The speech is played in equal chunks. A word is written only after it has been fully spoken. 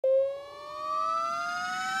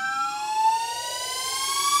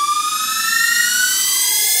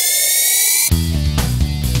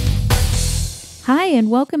Hi, and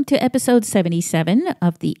welcome to episode 77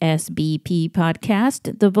 of the SBP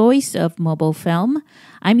podcast, the voice of mobile film.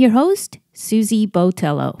 I'm your host, Susie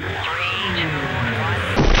Botello.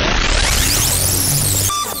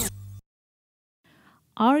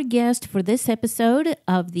 Our guest for this episode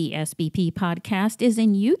of the SBP podcast is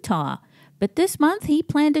in Utah, but this month he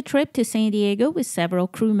planned a trip to San Diego with several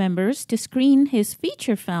crew members to screen his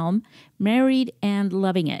feature film, Married and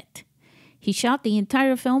Loving It. He shot the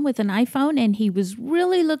entire film with an iPhone, and he was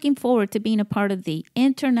really looking forward to being a part of the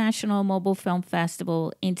International Mobile Film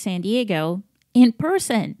Festival in San Diego in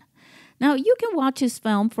person. Now, you can watch his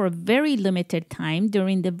film for a very limited time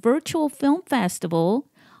during the virtual film festival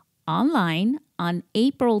online on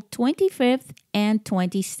April 25th and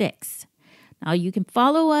 26th. Now, you can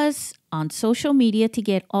follow us on social media to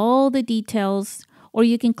get all the details, or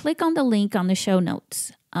you can click on the link on the show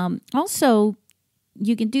notes. Also,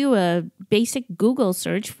 you can do a basic Google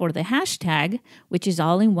search for the hashtag, which is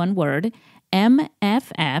all in one word,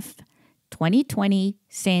 MFF 2020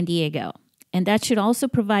 San Diego. And that should also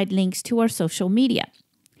provide links to our social media.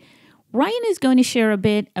 Ryan is going to share a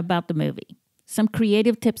bit about the movie, some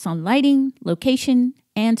creative tips on lighting, location,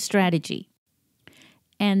 and strategy.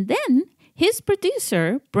 And then his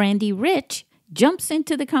producer, Brandy Rich, jumps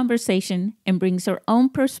into the conversation and brings her own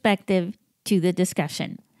perspective to the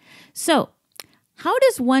discussion. So, how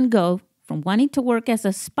does one go from wanting to work as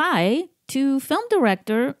a spy to film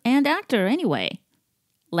director and actor anyway?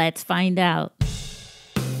 Let's find out.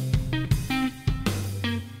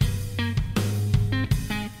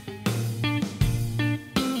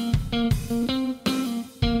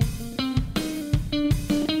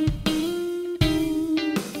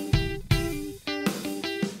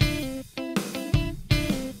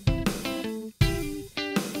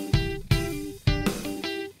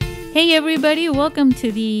 Hey everybody, welcome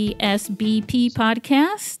to the SBP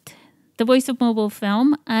podcast, the voice of mobile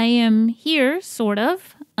film. I am here, sort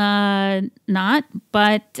of, not,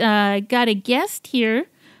 but got a guest here,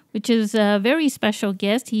 which is a very special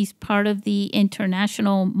guest. He's part of the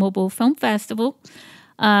International Mobile Film Festival,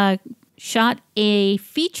 shot a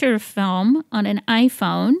feature film on an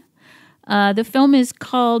iPhone. The film is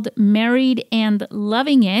called Married and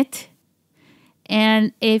Loving It.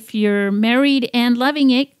 And if you're married and loving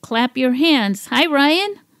it, clap your hands. Hi,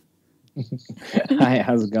 Ryan. Hi,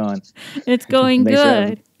 how's it going? It's going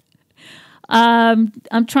good.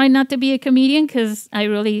 I'm trying not to be a comedian because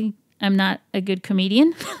I'm not a good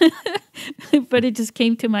comedian, but it just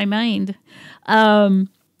came to my mind. Clap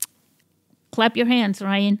your hands,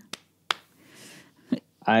 Ryan.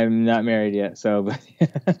 I'm not married yet, so.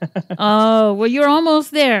 Oh, well, you're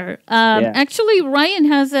almost there. Yeah. Actually, Ryan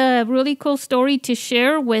has a really cool story to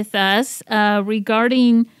share with us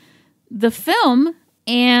regarding the film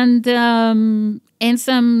and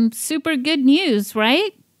some super good news,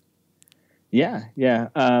 right? Yeah.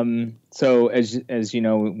 So as you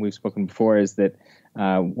know, we've spoken before, is that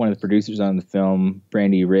one of the producers on the film,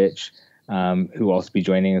 Brandy Rich, who will also be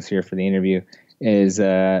joining us here for the interview, is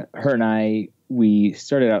her and I. We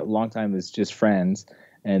started out a long time as just friends,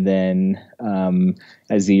 and then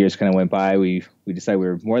as the years kind of went by, we decided we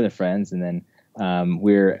were more than friends, and then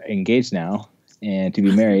we're engaged now and to be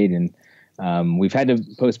married, and we've had to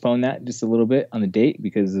postpone that just a little bit on the date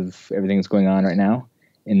because of everything that's going on right now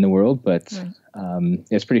in the world. But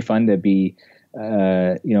it's pretty fun to be,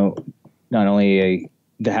 not only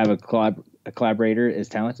to have a collaborator as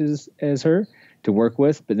talented as her to work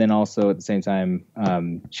with, but then also at the same time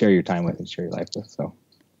share your time with and share your life with. So,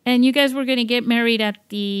 and you guys were going to get married at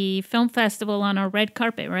the film festival on our red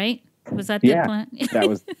carpet, right? Was that the plan? that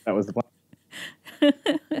was the plan.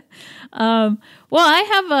 Well, I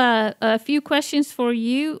have a few questions for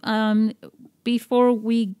you before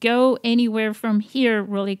we go anywhere from here.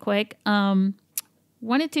 Really quick,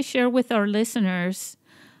 wanted to share with our listeners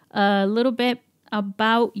a little bit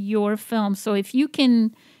about your film. So, if you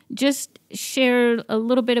can just share a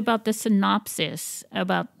little bit about the synopsis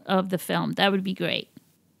of the film, that would be great.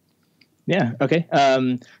 Yeah. Okay.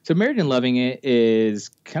 So Married and Loving It is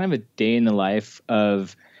kind of a day in the life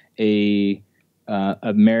of a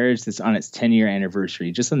marriage that's on its 10-year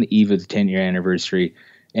anniversary, just on the eve of the 10-year anniversary.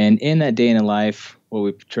 And in that day in the life, what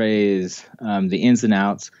we portray is the ins and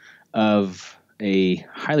outs of a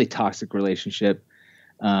highly toxic relationship,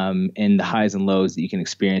 and the highs and lows that you can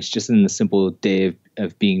experience just in the simple day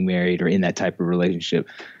of being married or in that type of relationship.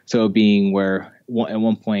 So being where at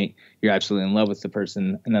one point you're absolutely in love with the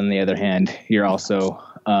person, and on the other hand, you're also,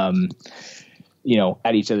 at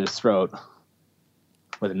each other's throat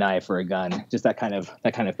with a knife or a gun, just that kind of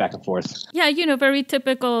back and forth. Yeah, very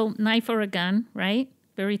typical knife or a gun, right?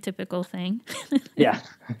 very typical thing. Yeah.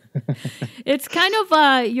 It's kind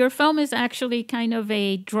of your film is actually kind of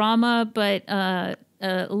a drama, but a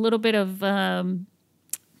little bit of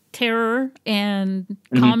terror and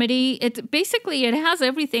comedy. It's basically it has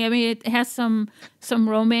everything. I mean, it has some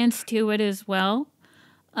romance to it as well.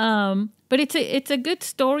 But it's a good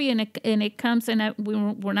story, and it comes, and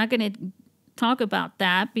we're not going to talk about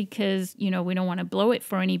that because we don't want to blow it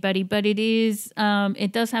for anybody. But it is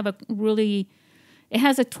it does have it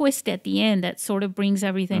has a twist at the end that sort of brings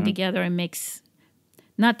everything together and makes,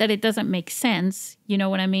 not that it doesn't make sense, you know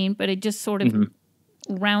what I mean, but it just sort of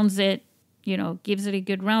rounds it, gives it a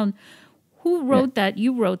good round. Who wrote that?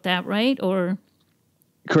 You wrote that, right? Or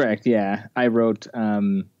correct? Yeah, I wrote.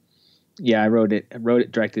 I wrote it,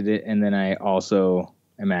 directed it, and then I also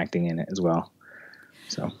am acting in it as well.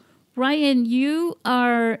 So, Ryan, you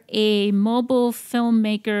are a mobile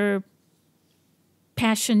filmmaker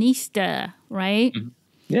passionista, right?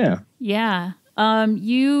 Yeah. Yeah.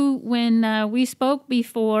 When we spoke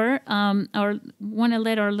before, or want to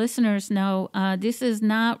let our listeners know, this is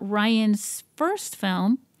not Ryan's first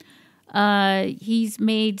film. He's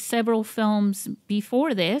made several films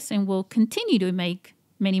before this and will continue to make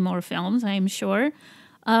many more films, I'm sure.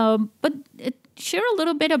 But share a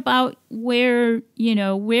little bit about where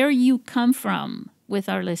you come from with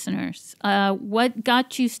our listeners. What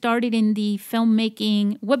got you started in the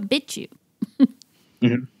filmmaking? What bit you?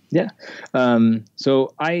 Yeah.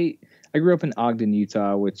 So I grew up in Ogden,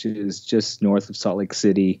 Utah, which is just north of Salt Lake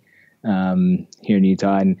City, here in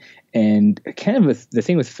Utah. And kind of the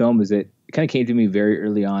thing with film is that it kind of came to me very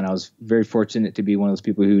early on. I was very fortunate to be one of those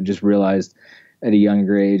people who just realized at a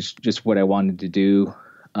younger age just what I wanted to do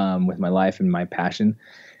with my life and my passion,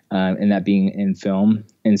 and that being in film.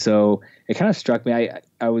 And so it kind of struck me.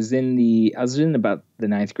 I was in about the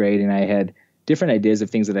ninth grade, and I had different ideas of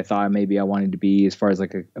things that I thought maybe I wanted to be, as far as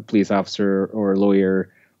like a police officer or a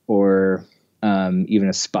lawyer or even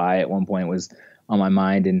a spy at one point was on my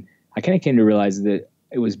mind. And I kind of came to realize that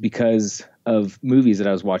it was because of movies that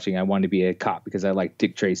I was watching. I wanted to be a cop because I liked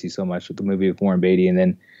Dick Tracy so much with the movie with Warren Beatty. And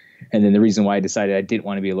then the reason why I decided I didn't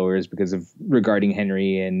want to be a lawyer is because of regarding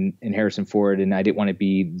Henry and Harrison Ford. And I didn't want to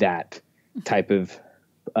be that type of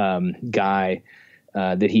guy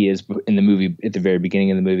that he is in the movie at the very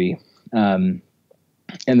beginning of the movie. And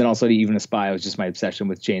then also even a spy was just my obsession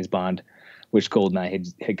with James Bond, which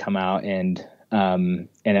GoldenEye had come out. And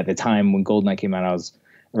at the time when GoldenEye came out, I was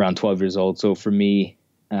around 12 years old. So for me,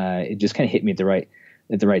 it just kind of hit me at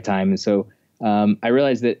the right time. And so I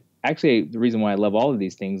realized that actually the reason why I love all of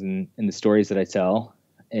these things and the stories that I tell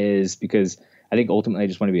is because I think ultimately I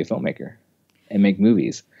just want to be a filmmaker and make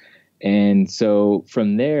movies. And so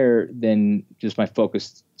from there, then just my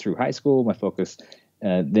focus through high school,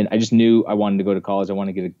 then I just knew I wanted to go to college. I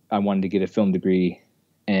wanted to get a film degree,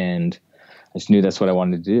 and I just knew that's what I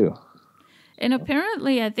wanted to do. And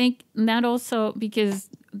apparently, I think that also, because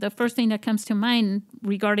the first thing that comes to mind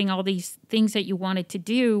regarding all these things that you wanted to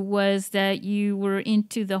do was that you were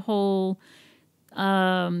into the whole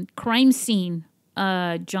crime scene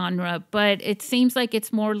genre, but it seems like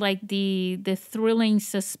it's more like the thrilling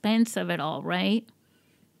suspense of it all, right?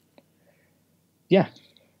 Yeah.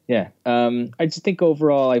 Yeah. I just think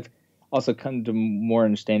overall I've also come to more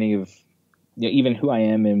understanding of even who I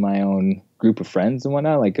am in my own group of friends and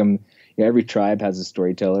whatnot. Like every tribe has a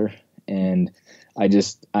storyteller, and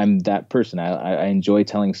I'm that person. I enjoy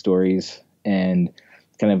telling stories and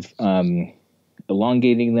kind of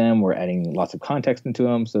elongating them or adding lots of context into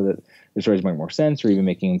them so that the stories make more sense, or even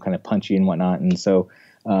making them kind of punchy and whatnot. And so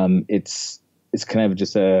it's kind of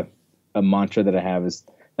just a mantra that I have, is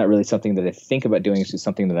not really something that I think about doing. It's just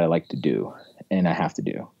something that I like to do and I have to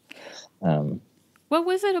do. What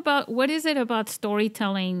is it about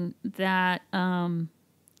storytelling that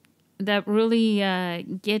that really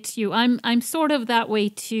gets you? I'm sort of that way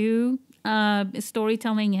too.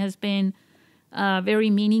 Storytelling has been a very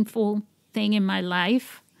meaningful thing in my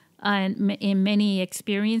life and in many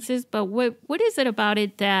experiences. But what is it about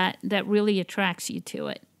it that really attracts you to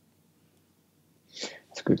it?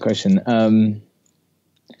 That's a good question.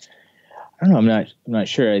 I don't know. I'm not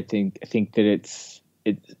sure. I think that it's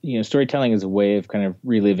storytelling is a way of kind of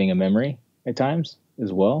reliving a memory at times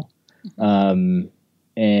as well.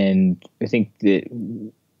 And I think that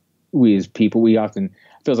we as people,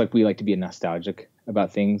 feels like we like to be nostalgic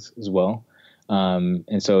about things as well.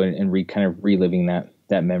 And so kind of reliving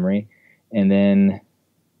that memory. And then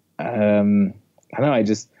I don't know.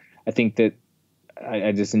 I think that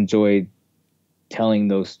I just enjoy telling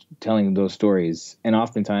those stories. And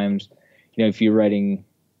oftentimes, if you're writing,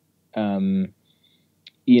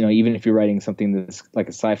 even if you're writing something that's like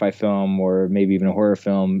a sci-fi film or maybe even a horror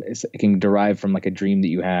film, it can derive from like a dream that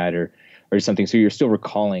you had or something. So you're still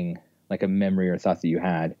recalling like a memory or thought that you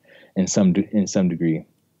had in some degree.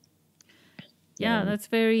 Yeah, that's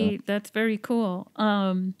very cool.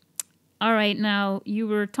 All right, now you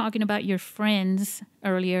were talking about your friends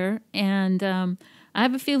earlier, and I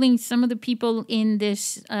have a feeling some of the people in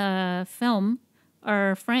this film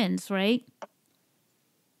are friends, right?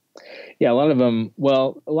 Yeah, a lot of them.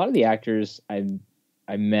 Well, a lot of the actors I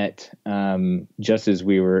met just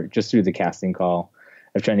through the casting call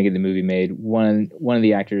of trying to get the movie made. One of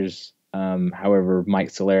the actors, however,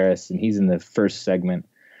 Mike Solaris, and he's in the first segment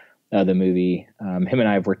of the movie. Him and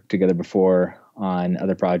I have worked together before on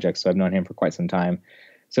other projects, so I've known him for quite some time.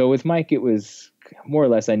 So with Mike, it was more or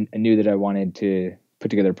less I knew that I wanted to put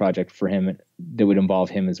together a project for him that would involve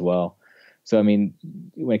him as well. So I mean,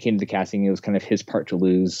 when it came to the casting, it was kind of his part to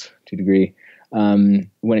lose to a degree. When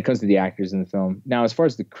it comes to the actors in the film, now as far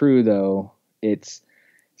as the crew though, it's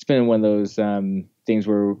been one of those things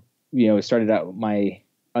where it started out. My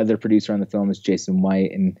other producer on the film is Jason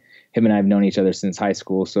White, and him and I have known each other since high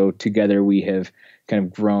school. So together we have kind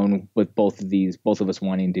of grown with both of us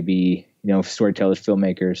wanting to be, storytellers,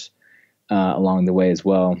 filmmakers along the way as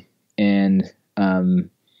well. And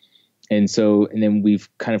then we've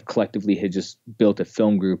kind of collectively had just built a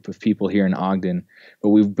film group of people here in Ogden, but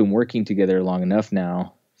we've been working together long enough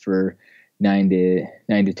now for 9 to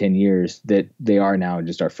 10 years that they are now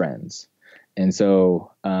just our friends. And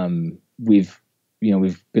so we've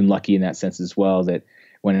been lucky in that sense as well, that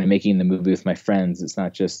when I'm making the movie with my friends, it's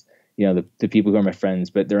not just, the people who are my friends,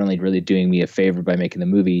 but they're only really doing me a favor by making the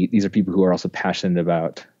movie. These are people who are also passionate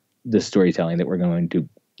about the storytelling that we're going to do.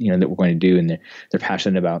 And they're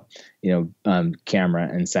passionate about, camera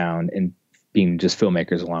and sound and being just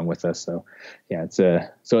filmmakers along with us. So yeah,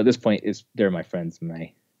 so at this point they're my friends and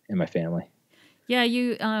my family. Yeah.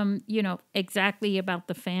 You exactly about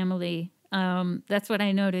the family. That's what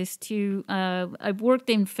I noticed too. I've worked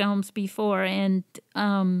in films before, and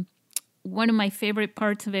one of my favorite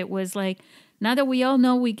parts of it was like, now that we all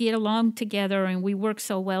know we get along together and we work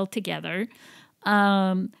so well together,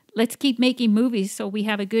 let's keep making movies so we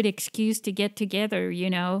have a good excuse to get together,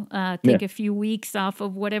 take a few weeks off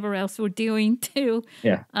of whatever else we're doing to,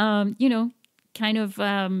 kind of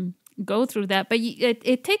go through that. But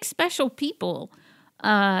it takes special people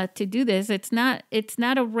to do this. It's not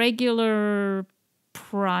a regular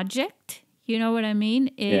project. You know what I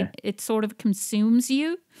mean? It sort of consumes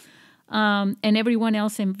you, and everyone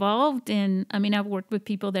else involved. And I mean, I've worked with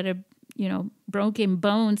people that have, broken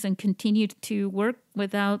bones and continued to work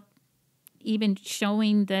without even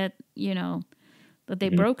showing that, that they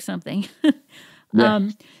broke something.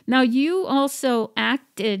 Now you also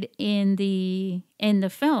acted in the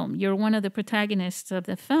film. You're one of the protagonists of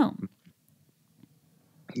the film.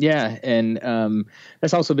 Yeah, and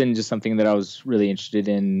that's also been just something that I was really interested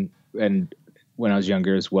in, and when I was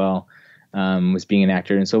younger as well, was being an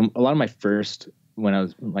actor. And so a lot of my first, when I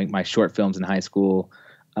was like my short films in high school,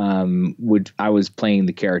 I was playing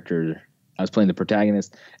the character. I was playing the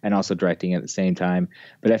protagonist and also directing at the same time.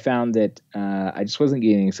 But I found that I just wasn't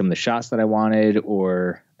getting some of the shots that I wanted,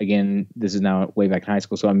 or again, this is now way back in high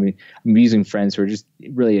school. So I'm using friends who are just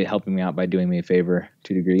really helping me out by doing me a favor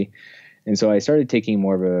to a degree. And so I started taking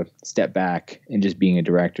more of a step back and just being a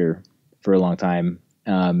director for a long time,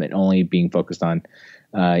 and only being focused on,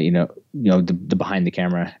 the behind the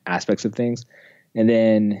camera aspects of things. And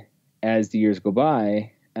then as the years go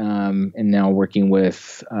by, and now working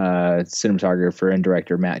with cinematographer and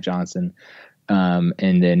director Matt Johnson,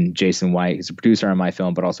 and then Jason White, who's a producer on my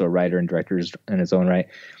film, but also a writer and director in his own right.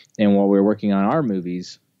 And while we were working on our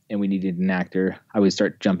movies and we needed an actor, I would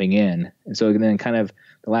start jumping in. And so then kind of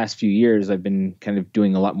the last few years, I've been kind of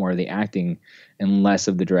doing a lot more of the acting and less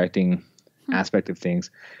of the directing aspect of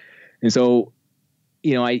things. And so,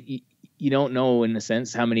 you don't know, in a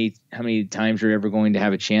sense, how many times you're ever going to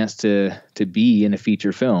have a chance to be in a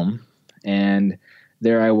feature film. And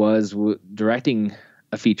there I was directing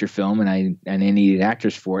a feature film, and I needed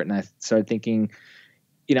actors for it. And I started thinking,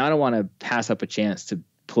 I don't want to pass up a chance to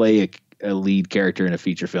play a lead character in a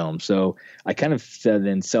feature film. So I kind of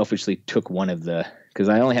then selfishly took one of because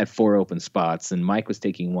I only had 4 open spots and Mike was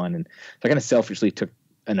taking one. And so I kind of selfishly took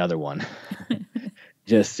another one.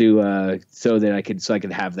 Just to so I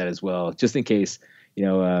could have that as well, just in case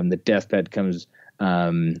the deathbed comes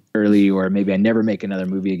early, or maybe I never make another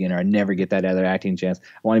movie again, or I never get that other acting chance.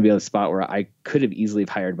 I want to be at a spot where I could have easily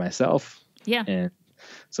hired myself. Yeah, and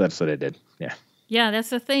so that's what I did. Yeah, that's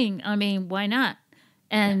the thing. I mean, why not?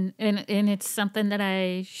 And it's something that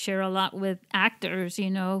I share a lot with actors,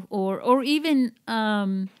 or even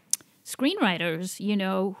screenwriters,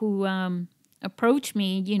 who approach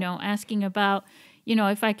me, asking about,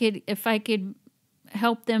 if I could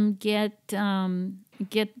help them get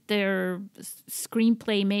their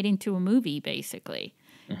screenplay made into a movie, basically.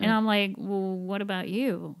 Mm-hmm. And I'm like, well, what about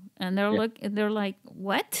you? And they're like,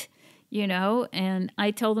 what? And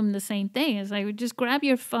I tell them the same thing. It's like, just grab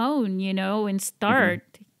your phone, and start.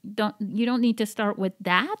 Mm-hmm. You don't need to start with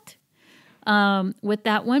that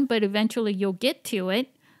one, but eventually you'll get to it.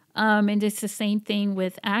 And it's the same thing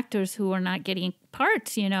with actors who are not getting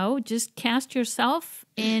parts. Just cast yourself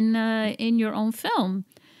in your own film.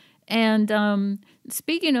 And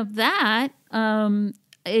speaking of that,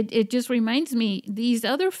 it just reminds me, these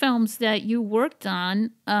other films that you worked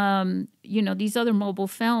on, these other mobile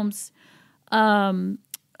films,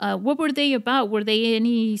 what were they about? Were they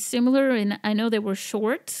any similar? And I know they were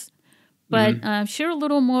shorts, but share a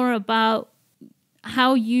little more about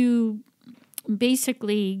how you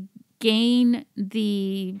basically gain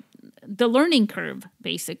the learning curve,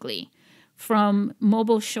 basically, from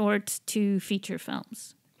mobile shorts to feature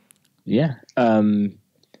films. Yeah. And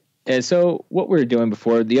so what we were doing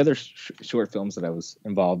before, the other short films that I was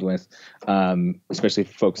involved with, especially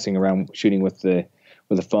focusing around shooting with the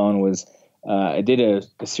phone, was I did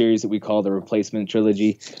a series that we call the Replacement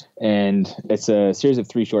Trilogy, and it's a series of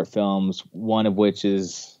 3 short films, one of which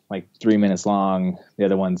is like 3 minutes long, the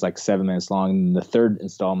other one's like 7 minutes long, and the third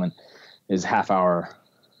installment is half hour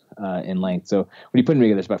in length. So when you put them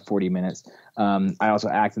together, it's about 40 minutes. I also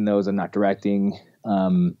act in those. I'm not directing,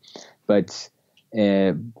 but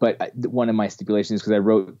one of my stipulations, because I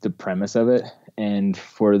wrote the premise of it, and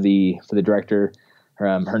for the director,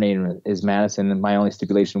 her name is Madison, and my only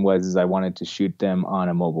stipulation is I wanted to shoot them on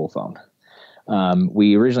a mobile phone.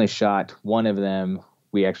 We originally shot one of them.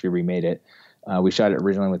 We actually remade it. We shot it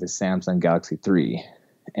originally with a Samsung Galaxy 3,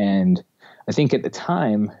 and I think at the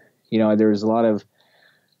time, there was a lot of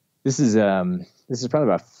this is probably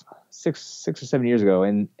about 6 or 7 years ago,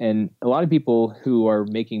 and a lot of people who are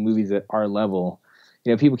making movies at our level,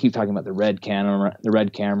 people keep talking about the red camera,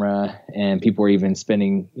 and people are even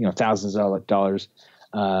spending thousands of dollars,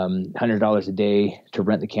 $100 a day to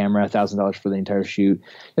rent the camera, $1,000 for the entire shoot.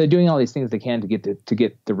 They're doing all these things they can to get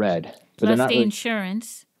the red, but plus they're not the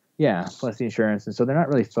insurance. Yeah, plus the insurance, and so they're not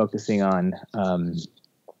really focusing on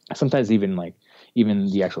sometimes even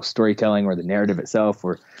the actual storytelling or the narrative itself,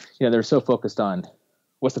 or they're so focused on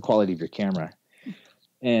what's the quality of your camera.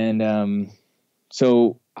 And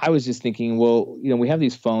so I was just thinking, well, we have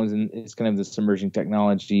these phones, and it's kind of this emerging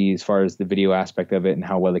technology as far as the video aspect of it and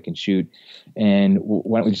how well they can shoot, and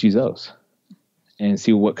why don't we just use those and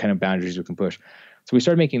see what kind of boundaries we can push. So we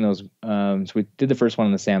started making those. So we did the first one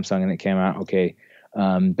on the Samsung, and it came out okay.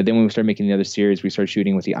 But then when we started making the other series, we started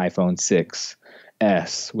shooting with the iPhone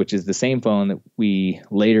 6s, which is the same phone that we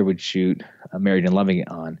later would shoot Married and Loving It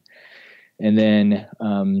on. And then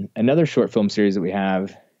another short film series that we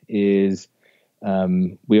have is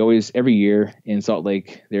we always, every year in Salt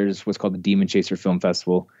Lake, there's what's called the Demon Chaser Film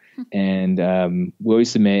Festival. And we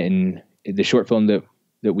always submit, and the short film that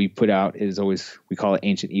we put out is always, we call it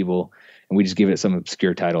Ancient Evil, and we just give it some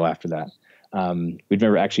obscure title after that. We've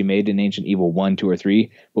never actually made an Ancient Evil 1, 2, or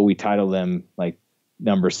 3, but we title them like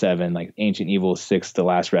number 7, like Ancient Evil 6, The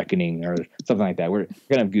Last Reckoning, or something like that. We're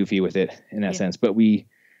kind of goofy with it in that sense. But we,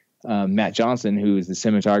 Matt Johnson, who is the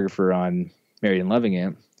cinematographer on Married and Loving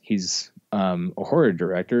It, he's a horror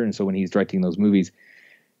director. And so when he's directing those movies,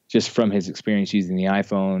 just from his experience using the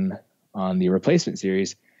iPhone on the Replacement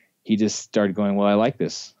series, he just started going, well, I like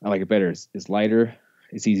this. I like it better. It's lighter.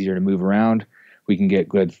 It's easier to move around. We can get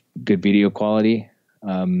good video quality.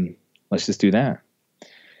 Let's just do that.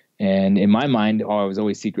 And in my mind, I was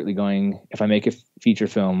always secretly going, if I make a feature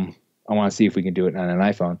film, I want to see if we can do it on an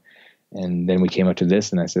iPhone. And then we came up to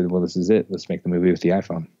this, and I said, well, this is it. Let's make the movie with the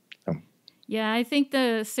iPhone. So. Yeah, I think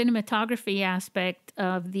the cinematography aspect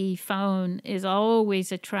of the phone is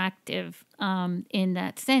always attractive in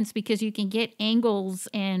that sense, because you can get angles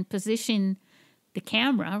and position the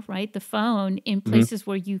camera, right, the phone, in places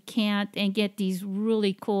where you can't, and get these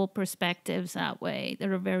really cool perspectives that way that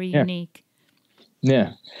are very unique.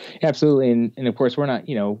 Yeah, absolutely. And of course, we're not,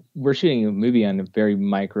 we're shooting a movie on a very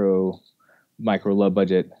micro low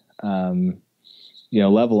budget,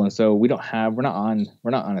 level. And so we're not on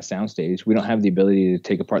a soundstage. We don't have the ability to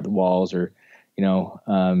take apart the walls or,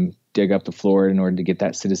 dig up the floor in order to get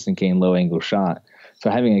that Citizen Kane low angle shot. So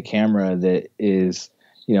having a camera that is,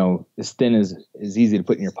 as thin as is easy to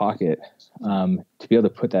put in your pocket, to be able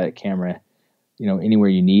to put that camera, anywhere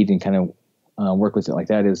you need and kind of work with it like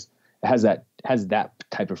that has that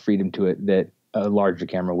type of freedom to it that a larger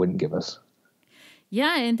camera wouldn't give us.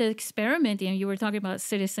 Yeah, and the experiment, you were talking about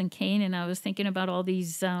Citizen Kane, and I was thinking about all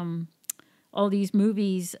these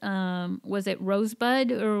movies. Was it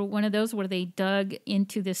Rosebud or one of those where they dug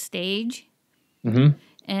into the stage? Mm-hmm.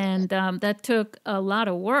 And that took a lot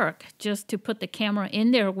of work just to put the camera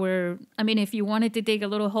in there where, I mean, if you wanted to dig a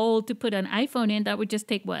little hole to put an iPhone in, that would just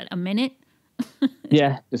take, what, a minute?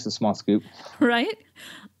 Yeah, just a small scoop. Right?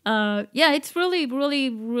 Yeah, it's really, really,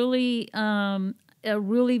 really a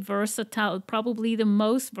really versatile, probably the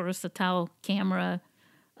most versatile camera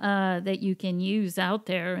that you can use out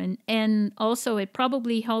there. And also it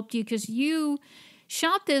probably helped you because you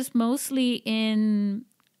shot this mostly in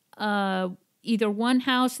either one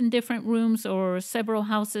house in different rooms or several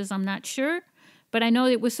houses, I'm not sure. But I know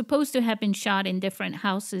it was supposed to have been shot in different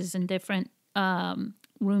houses and different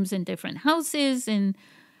rooms in different houses. And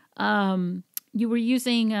you were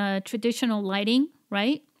using traditional lighting,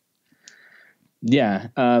 right? Yeah.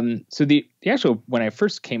 So the actual, when I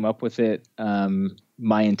first came up with it,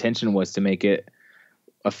 my intention was to make it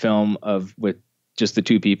a film with just the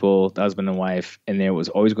two people, the husband and wife, and there was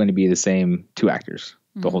always going to be the same two actors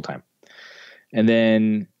the whole time. And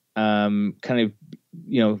then kind of,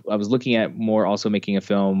 I was looking at more also making a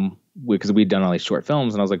film because we'd done all these short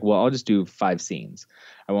films, and I was like, well, I'll just do 5 scenes.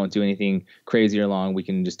 I won't do anything crazy or long. We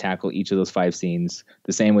can just tackle each of those 5 scenes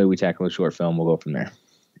the same way we tackle a short film. We'll go from there.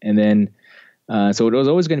 And then, so it was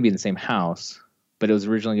always going to be in the same house, but it was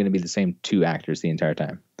originally going to be the same 2 actors the entire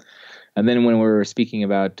time. And then when we were speaking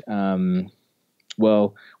about,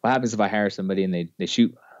 well, what happens if I hire somebody and they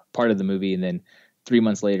shoot part of the movie, and then 3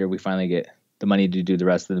 months later we finally get the money to do the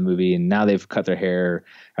rest of the movie, and now they've cut their hair,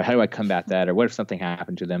 or how do I combat that? Or what if something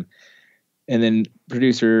happened to them? And then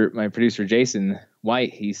my producer, Jason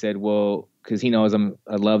White, he said, well, cause he knows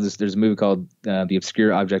I love this. There's a movie called The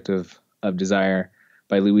Obscure Object of Desire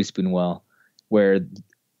by Louise Buñuel, where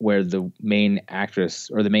the main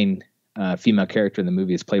actress or the main female character in the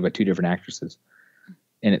movie is played by 2 different actresses,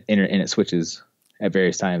 and it switches at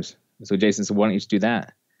various times. So Jason said, why don't you just do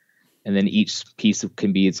that? And then each piece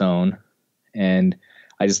can be its own. And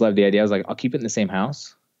I just loved the idea. I was like, I'll keep it in the same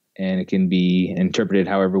house, and it can be interpreted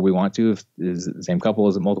however we want to. If is it the same couple,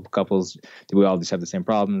 is it multiple couples? Do we all just have the same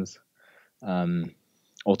problems?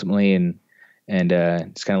 Ultimately, and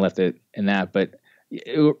just kind of left it in that. But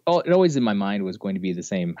it always in my mind was going to be the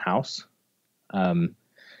same house.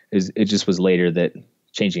 It just was later that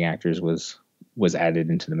changing actors was added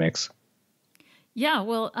into the mix. Yeah,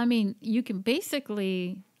 well, I mean, you can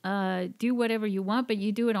basically do whatever you want, but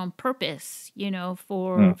you do it on purpose,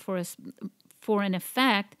 for an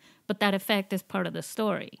effect. But that effect is part of the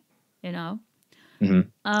story,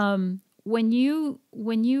 Mm-hmm. When you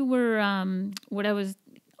were, what I was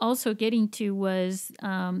also getting to was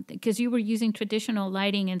because you were using traditional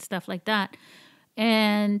lighting and stuff like that,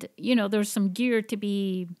 and there's some gear to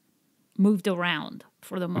be moved around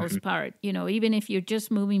for the most part. Even if you're just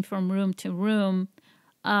moving from room to room.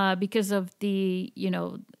 Because of the,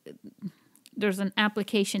 there's an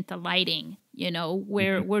application to lighting,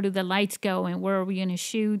 where do the lights go and where are we going to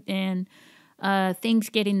shoot, and things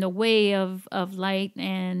get in the way of light,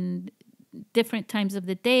 and different times of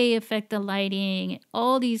the day affect the lighting,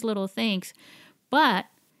 all these little things. But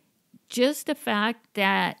just the fact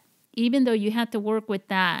that even though you had to work with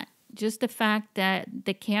that, just the fact that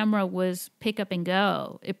the camera was pick up and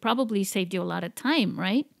go, it probably saved you a lot of time,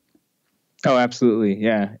 right? Oh, absolutely.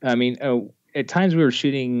 Yeah. I mean, at times we were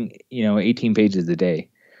shooting, 18 pages a day.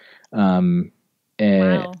 And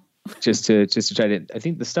wow. just to try to, I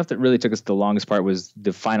think the stuff that really took us the longest part was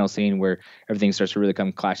the final scene where everything starts to really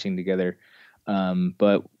come clashing together.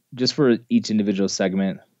 But just for each individual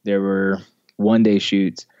segment, there were 1-day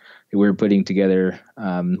shoots that we were putting together.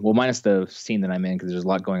 Well, minus the scene that I'm in, because there's a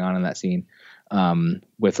lot going on in that scene,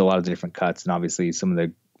 with a lot of the different cuts and obviously some of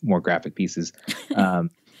the more graphic pieces.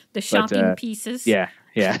 The shocking pieces. Yeah.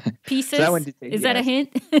 Pieces. So Is that a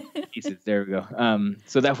hint? Pieces. There we go.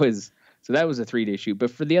 So that was a 3-day shoot.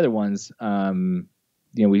 But for the other ones,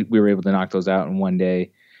 we were able to knock those out in 1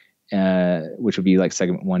 day, which would be like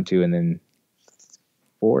segment 1, 2, and then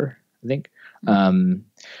 4, I think.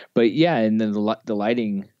 But yeah, and then the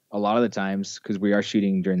lighting a lot of the times, because we are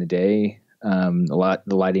shooting during the day, the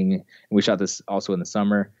lighting. And we shot this also in the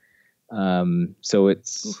summer, so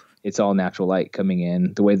it's all natural light coming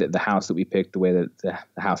in. The way that the house that we picked, the way that the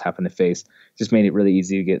house happened to face, just made it really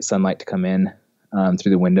easy to get sunlight to come in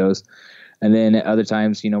through the windows. And then at other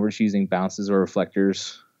times, we're just using bounces or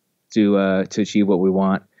reflectors to achieve what we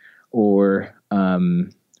want, or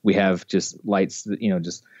we have just lights that,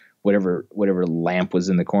 just whatever lamp was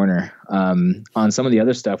in the corner. On some of the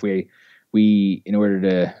other stuff, we in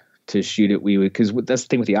order to shoot it, because that's the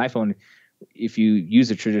thing with the iPhone. If you use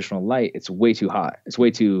a traditional light, it's way too hot. It's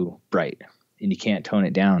way too bright, and you can't tone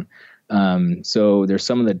it down. So there's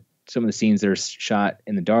some of the scenes that are shot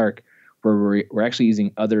in the dark where we're actually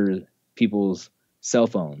using other people's cell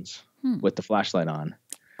phones with the flashlight on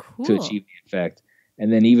to achieve the effect.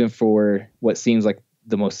 And then even for what seems like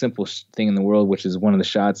the most simple thing in the world, which is one of the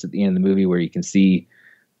shots at the end of the movie where you can see,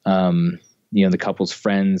 the couple's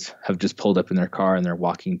friends have just pulled up in their car and they're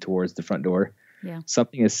walking towards the front door. Yeah.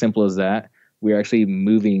 Something as simple as that. We're actually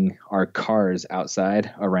moving our cars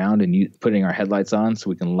outside around and putting our headlights on so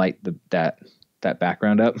we can light that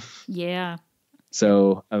background up. Yeah.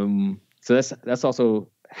 So that's also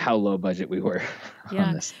how low budget we were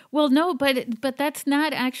on this. Well, no, but that's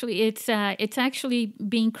not actually. It's actually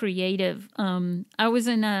being creative.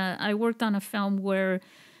 I worked on a film where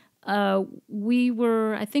I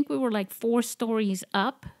think we were like 4 stories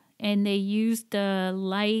up, and they used the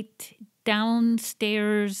light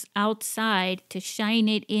downstairs outside to shine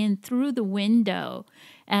it in through the window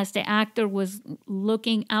as the actor was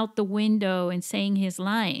looking out the window and saying his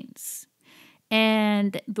lines.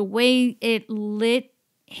 And the way it lit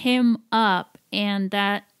him up and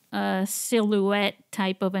that silhouette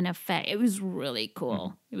type of an effect, it was really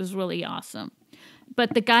cool. It was really awesome.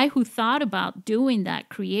 But the guy who thought about doing that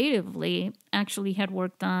creatively actually had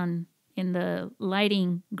worked in the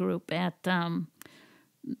lighting group at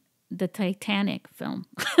the Titanic film.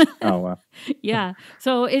 Oh, wow. Yeah.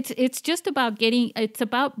 So it's just about it's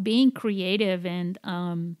about being creative and,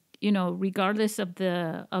 regardless of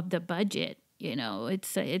the budget,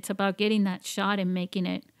 it's about getting that shot and making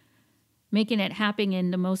it happen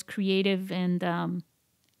in the most creative. And,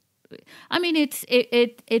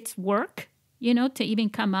 it's work, to even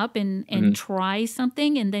come up and try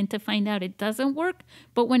something and then to find out it doesn't work.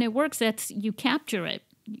 But when it works, you capture it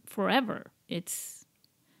forever. It's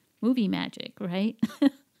movie magic, right?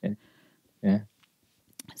 Yeah.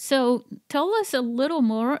 So tell us a little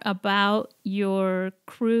more about your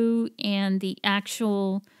crew and the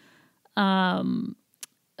actual, the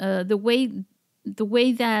way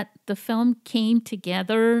that the film came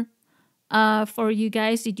together for you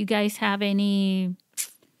guys. Did you guys have any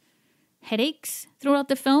headaches throughout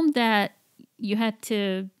the film that you had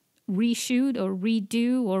to reshoot or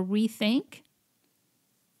redo or rethink?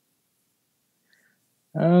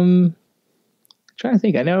 Trying to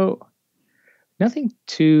think. I know nothing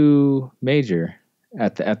too major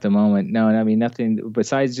at the moment. No, I mean nothing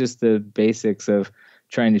besides just the basics of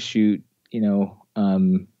trying to shoot,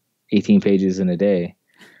 18 pages in a day.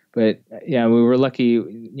 But yeah, we were lucky.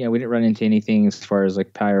 We didn't run into anything as far as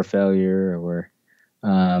like power failure or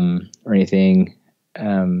anything.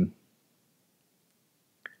 How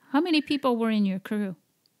many people were in your crew?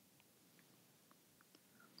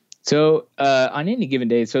 So on any given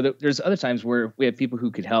day, there's other times where we had people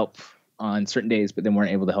who could help on certain days, but then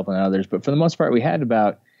weren't able to help on others. But for the most part, we had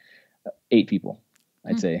about 8 people,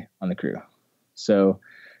 I'd say, on the crew. So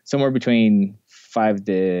somewhere between 6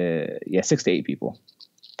 to 8 people,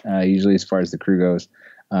 usually as far as the crew goes.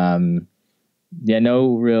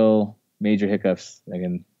 No real major hiccups.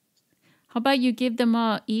 How about you give them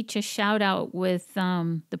each a shout out with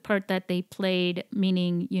the part that they played,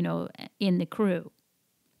 meaning, in the crew?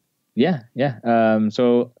 Yeah.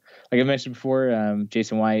 So like I mentioned before,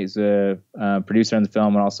 Jason White is a producer on the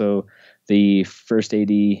film and also the first AD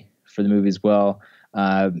for the movie as well.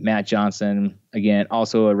 Matt Johnson, again,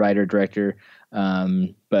 also a writer, director,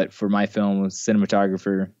 but for my film was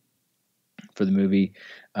cinematographer for the movie.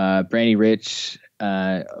 Brandy Rich,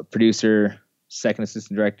 producer, second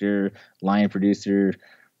assistant director, line producer,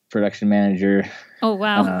 production manager. Oh,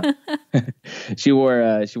 wow. She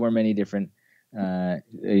wore many different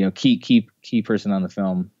key person on the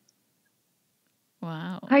film.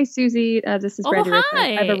 Wow. Hi, Susie. This is Brandy.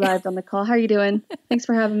 Hi. I've arrived on the call. How are you doing? Thanks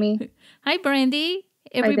for having me. Hi, Brandy.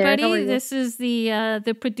 Everybody, Hi there. How are you? This is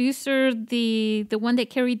the producer, the one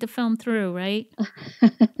that carried the film through, right?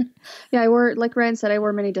 Yeah, I wore, like Ryan said, I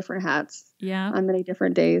wore many different hats. Yeah. On many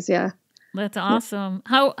different days. Yeah. That's awesome.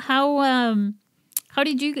 Yeah. How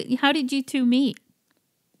did you two meet?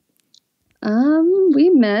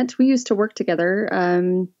 We used to work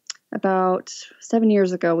together. About 7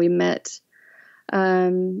 years ago, we met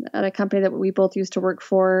at a company that we both used to work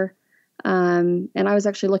for. And I was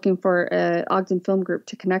actually looking for an Ogden film group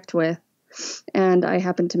to connect with. And I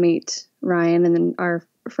happened to meet Ryan and then our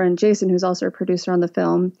friend Jason, who's also a producer on the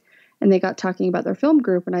film. And they got talking about their film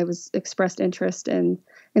group, and I was expressed interest in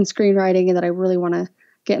screenwriting and that I really want to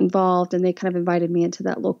get involved. And they kind of invited me into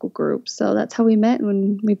that local group. So that's how we met,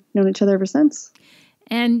 and we've known each other ever since.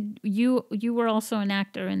 And you were also an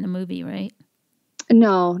actor in the movie, right?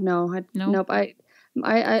 No, No? nope. I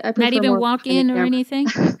prefer Not even more walk behind in the or camera. anything?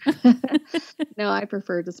 No, I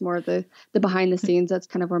prefer just more the behind the scenes. That's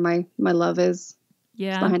kind of where my love is. Just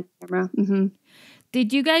Yeah. behind the camera. Mm-hmm.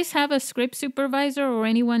 Did you guys have a script supervisor or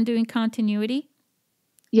anyone doing continuity?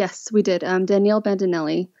 Yes, we did. Danielle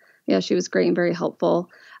Bandinelli. Yeah, she was great and very helpful.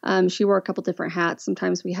 She wore a couple different hats.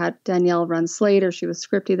 Sometimes we had Danielle run slate, or she was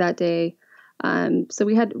scripty that day. So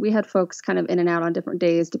we had folks kind of in and out on different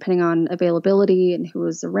days, depending on availability and who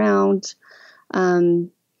was around.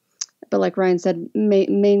 But like Ryan said,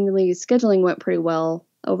 mainly scheduling went pretty well.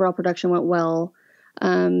 Overall production went well.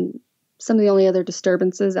 Some of the only other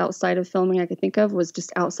disturbances outside of filming I could think of was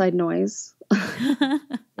just outside noise. Yeah.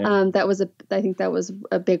 I think that was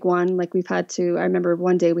a big one. Like I remember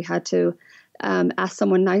one day we had to ask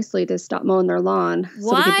someone nicely to stop mowing their lawn.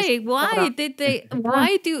 Why? Why did they?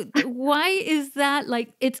 Why is that?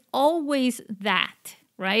 Like, it's always that,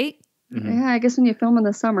 right? Mm-hmm. Yeah, I guess when you film in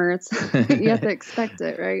the summer, it's you have to expect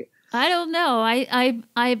it, right? I don't know.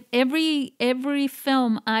 I every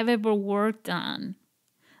film I've ever worked on,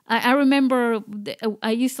 I remember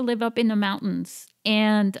I used to live up in the mountains,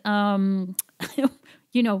 and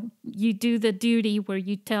you know, you do the duty where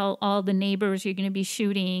you tell all the neighbors you're going to be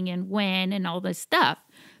shooting and when and all this stuff.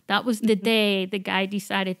 That was the day the guy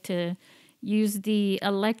decided to use the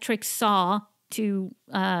electric saw to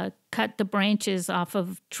cut the branches off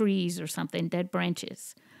of trees or something, dead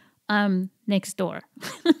branches, next door.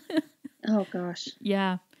 Oh gosh.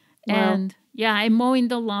 Yeah. Wow. And yeah, I'm mowing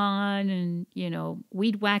the lawn and, you know,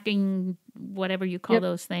 weed whacking, whatever you call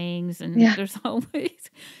those things. And there's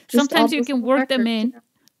always, sometimes you can work them in,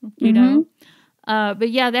 you know.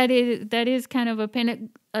 But yeah, that is kind of a pain.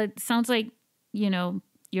 It sounds like, you know,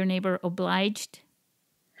 your neighbor obliged.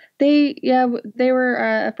 They were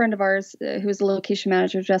a friend of ours who was the location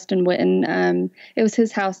manager, Justin Witten. It was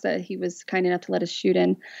his house that he was kind enough to let us shoot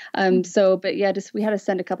in. But yeah, just we had to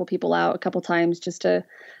send a couple people out a couple times just to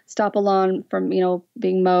stop a lawn from, you know,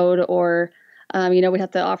 being mowed, or you know, we'd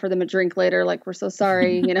have to offer them a drink later, like, we're so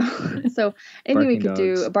sorry, you know. So anything we could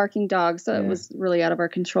do, a barking dog. So it was really out of our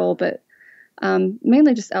control, but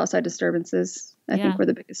mainly just outside disturbances, I think, were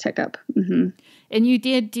the biggest hiccup. Mm-hmm. And you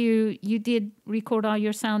did record all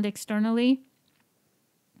your sound externally?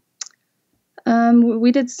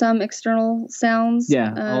 We did some external sounds.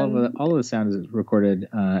 Yeah, all of the sound is recorded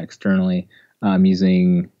externally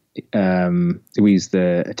using we use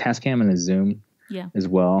a Tascam and a Zoom as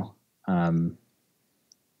well.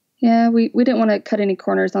 Yeah, we didn't want to cut any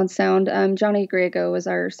corners on sound. Johnny Grego was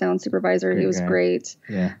our sound supervisor. He was great.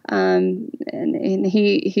 Yeah. And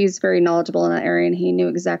he's very knowledgeable in that area, and he knew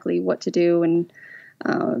exactly what to do. And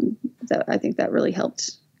I think that really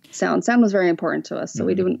helped sound. Sound was very important to us, so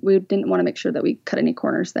we didn't want to make sure that we cut any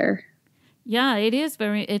corners there. Yeah,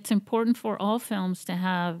 it's important for all films to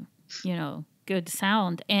have, you know, good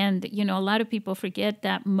sound. And, you know, a lot of people forget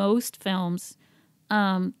that most films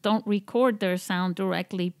don't record their sound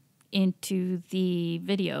directly into the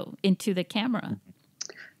video, into the camera.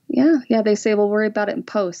 Yeah, they say we'll worry about it in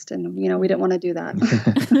post, and, you know, we didn't want to do that.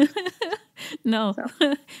 No, so,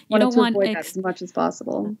 you don't want to avoid that as much as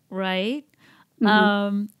possible, right?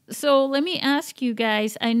 So let me ask you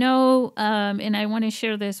guys, I know, and I want to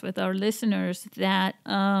share this with our listeners, that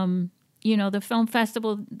you know, the film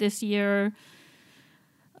festival this year,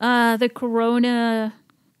 the corona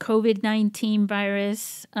COVID-19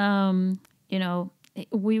 virus, you know,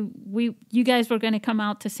 you guys were going to come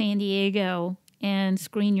out to San Diego and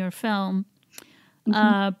screen your film.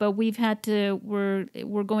 But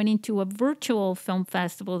we're going into a virtual film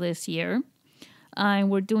festival this year. And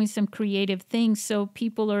we're doing some creative things. So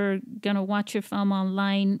people are going to watch your film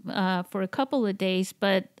online for a couple of days.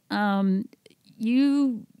 But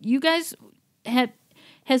you guys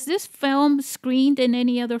has this film screened in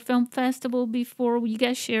any other film festival before? Will you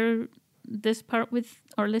guys share this part with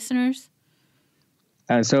our listeners?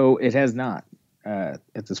 So it has not at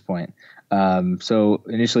this point. So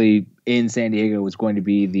initially in San Diego was going to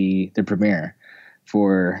be the premiere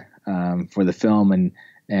for the film,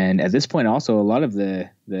 and at this point also a lot of the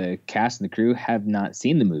cast and the crew have not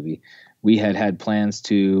seen the movie. We had plans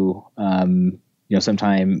to you know,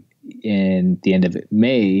 sometime in the end of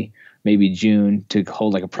May, maybe June, to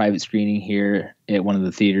hold like a private screening here at one of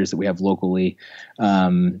the theaters that we have locally.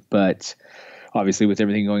 But obviously with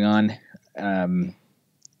everything going on,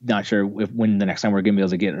 not sure when the next time we're going to be able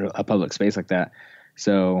to get a public space like that.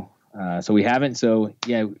 So we haven't. So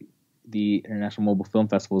yeah, the International Mobile Film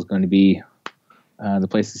Festival is going to be the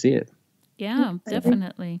place to see it. Yeah,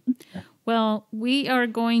 definitely. Yeah. Well, we are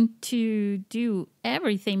going to do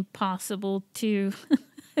everything possible to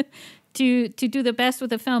to do the best with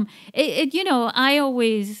the film. I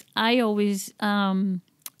always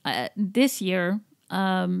this year.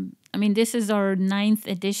 This is our 9th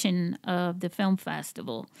edition of the film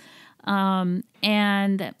festival.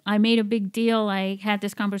 And I made a big deal. I had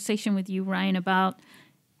this conversation with you, Ryan, about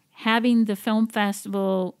having the film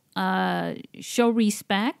festival show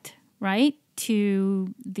respect, right,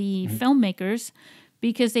 to the filmmakers,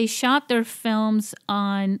 because they shot their films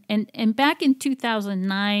on, and back in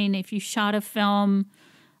 2009, if you shot a film,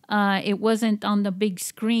 it wasn't on the big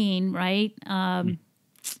screen, right?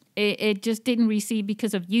 It just didn't receive,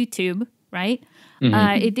 because of YouTube, right?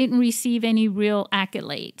 It didn't receive any real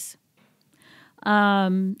accolades.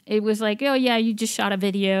 It was like, oh yeah, you just shot a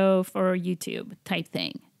video for YouTube type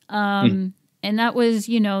thing. And that was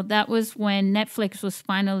when Netflix was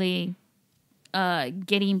finally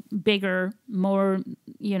getting bigger, more,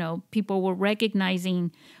 people were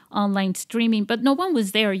recognizing online streaming, but no one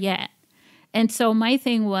was there yet. And so my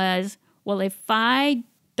thing was, well, if I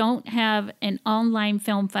don't have an online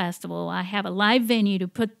film festival, I have a live venue to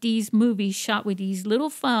put these movies shot with these little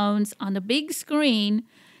phones on the big screen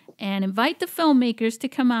and invite the filmmakers to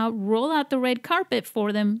come out, roll out the red carpet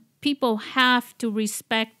for them. People have to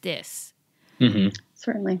respect this.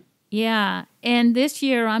 Certainly. Yeah. And this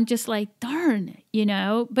year I'm just like, darn,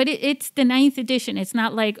 but it's the 9th edition. It's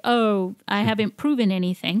not like, oh, I haven't proven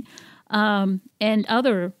anything. And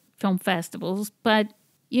other film festivals, but,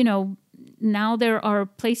 now there are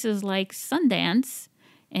places like Sundance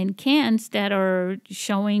and Cannes that are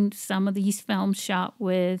showing some of these films shot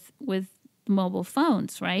with mobile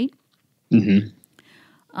phones, right?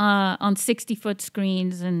 On 60-foot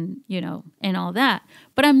screens and all that.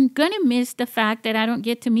 But I'm going to miss the fact that I don't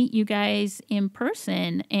get to meet you guys in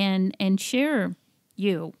person and share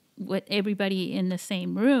you with everybody in the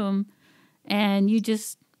same room. And you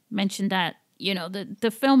just mentioned that,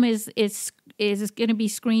 the film is going to be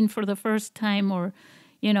screened for the first time, or,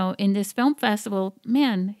 in this film festival.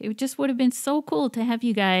 Man, it just would have been so cool to have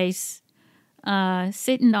you guys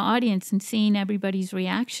sit in the audience and seeing everybody's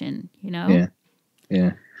reaction, Yeah.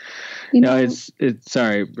 It's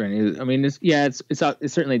sorry, Brandy. It's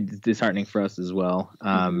certainly disheartening for us as well.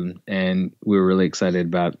 And we were really excited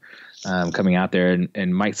about coming out there.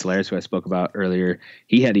 And Mike Solaris, who I spoke about earlier,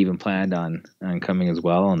 he had even planned on coming as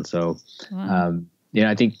well. And so,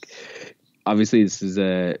 I think obviously this is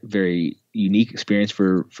a very unique experience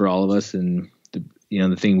for all of us. And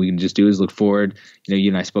the thing we can just do is look forward. You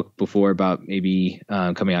and I spoke before about maybe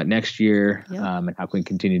coming out next year, and how can we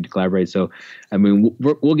continue to collaborate. So,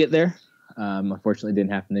 we'll get there. Unfortunately, it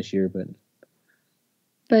didn't happen this year,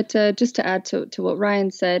 but just to add to what Ryan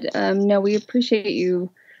said, no, we appreciate you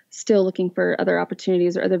still looking for other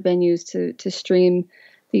opportunities or other venues to stream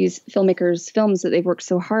these filmmakers' films that they've worked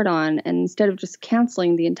so hard on. And instead of just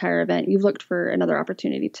canceling the entire event, you've looked for another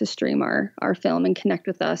opportunity to stream our film and connect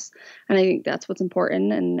with us. And I think that's what's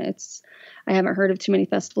important. And I haven't heard of too many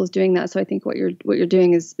festivals doing that. So I think what you're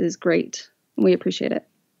doing is great. And we appreciate it.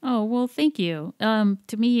 Oh, well, thank you.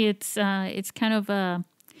 To me, it's kind of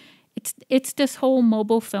it's this whole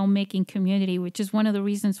mobile filmmaking community, which is one of the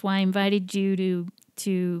reasons why I invited you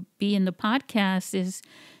to be in the podcast, is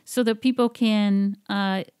so that people can,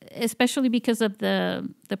 especially because of the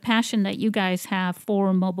passion that you guys have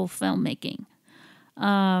for mobile filmmaking,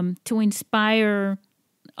 to inspire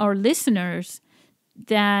our listeners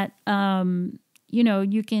that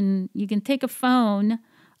you can take a phone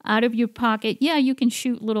out of your pocket. Yeah, you can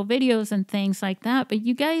shoot little videos and things like that, but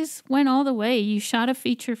you guys went all the way. You shot a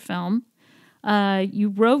feature film.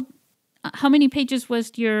 You wrote, how many pages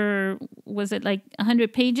was it like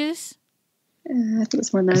 100 pages? I think it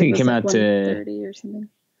was more than that. I think it came like out to 130 or something.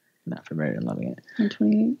 Not for Married and Loving It.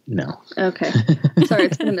 128? No. Okay. Sorry,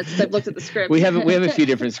 it's been a minute since I've looked at the script. We have a few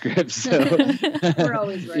different scripts. So. We're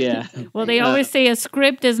always right. Yeah. Well, they always say a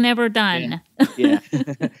script is never done. Yeah.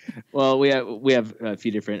 Well, we have a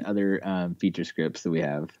few different other feature scripts that we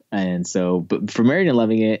have, and so, but for Married and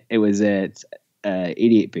Loving It, it was at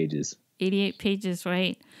 88 pages. 88 pages,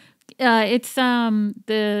 right? It's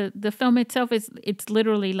the film itself it's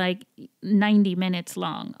literally like 90 minutes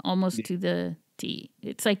long, almost to the T.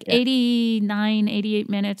 It's like 89, 88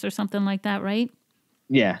 minutes or something like that, right?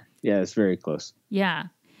 Yeah, it's very close. Yeah,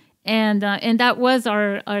 and that was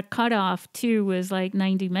our cutoff too, was like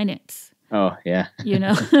 90 minutes. Oh yeah.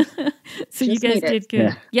 So you guys did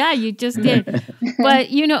good. Yeah, you just did. But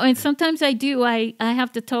and sometimes I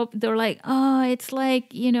have to tell, they're like, oh, it's like,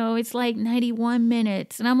 it's like 91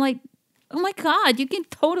 minutes. And I'm like, oh my God, you can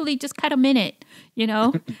totally just cut a minute,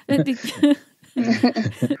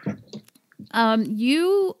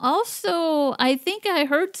 You also, I think I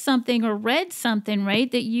heard something or read something,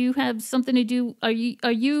 right? That you have something to do. Are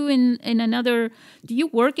you in another? Do you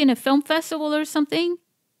work in a film festival or something,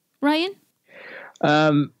 Ryan?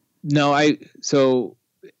 No, so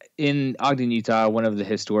in Ogden, Utah, one of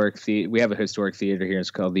the we have a historic theater here.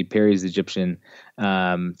 It's called the Perry's Egyptian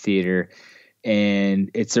Theater,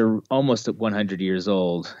 and it's almost 100 years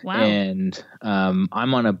old. Wow. And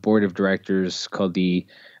I'm on a board of directors called the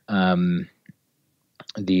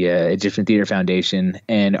Egyptian Theater Foundation,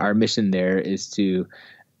 and our mission there is to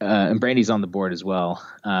and Brandy's on the board as well.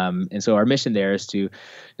 And so our mission there is to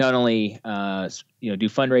not only do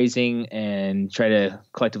fundraising and try to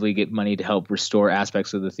collectively get money to help restore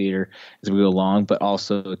aspects of the theater as we go along, but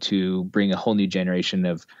also to bring a whole new generation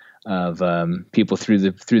of people through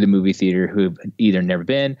the movie theater who have either never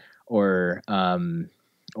been or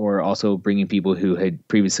also bringing people who had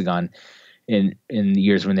previously gone in the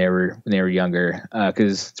years when they were younger,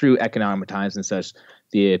 because through economic times and such,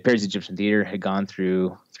 the Perry's Egyptian Theater had gone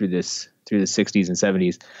through the 60s and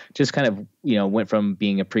 70s, just kind of went from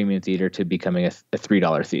being a premium theater to becoming a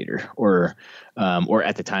 $3 theater, or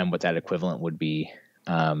at the time what that equivalent would be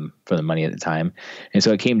for the money at the time. And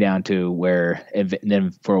so it came down to where, and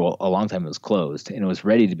then for a long time it was closed and it was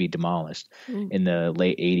ready to be demolished in the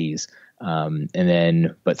late 80s.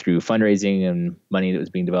 But through fundraising and money that was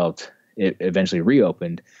being developed, it eventually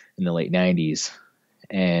reopened in the late 90s.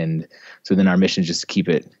 And so then our mission is just to keep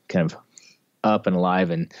it kind of up and alive.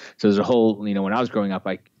 And so there's a whole, when I was growing up,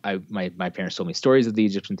 my parents told me stories of the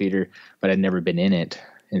Egyptian theater, but I'd never been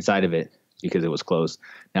inside of it because it was closed.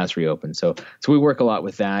 Now it's reopened. So we work a lot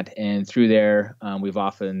with that. And through there, we've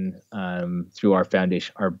often, through our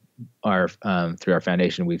foundation, through our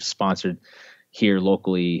foundation, we've sponsored here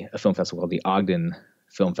locally a film festival called the Ogden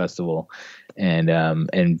Film Festival.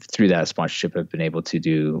 And through that sponsorship, I've been able to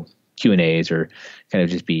do Q&As or kind of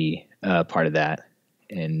just be part of that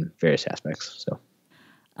in various aspects.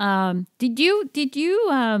 So, did you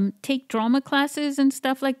take drama classes and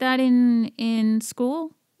stuff like that in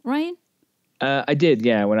school, Ryan? I did,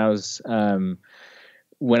 yeah. When I was in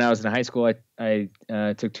high school, I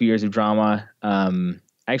took 2 years of drama. I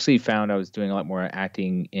actually found I was doing a lot more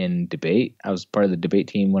acting in debate. I was part of the debate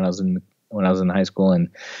team when I was in high school, and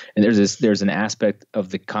there's an aspect of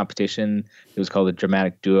the competition that was called a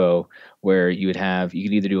dramatic duo, where you could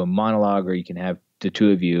either do a monologue or you can have the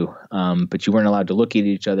two of you, but you weren't allowed to look at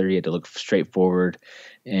each other. You had to look straight forward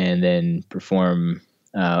and then perform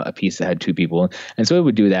a piece that had two people. And so we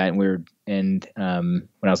would do that, and when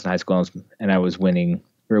I was in high school, we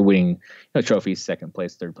were winning trophies, second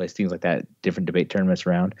place, third place, things like that, different debate tournaments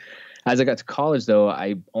around. As I got to college, though,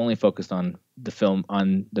 I only focused on the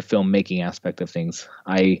filmmaking aspect of things.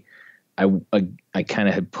 I kind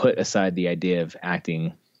of had put aside the idea of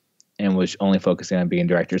acting and was only focusing on being a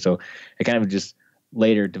director. So I kind of just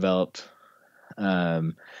later developed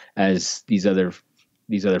as these other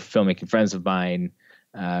filmmaking friends of mine,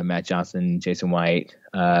 Matt Johnson, Jason White,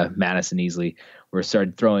 Madison Easley,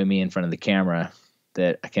 started throwing me in front of the camera,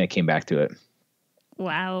 that I kind of came back to it.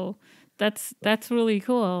 Wow. That's really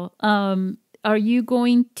cool. Are you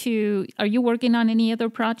working on any other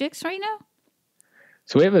projects right now?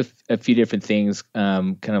 So we have a few different things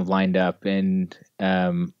kind of lined up, and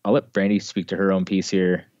I'll let Brandy speak to her own piece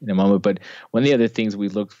here in a moment. But one of the other things we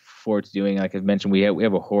look forward to doing, like I've mentioned, we have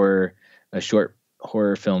a short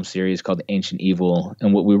horror film series called Ancient Evil,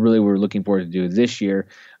 and what we really were looking forward to do this year,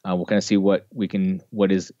 we'll kind of see what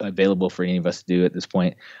is available for any of us to do at this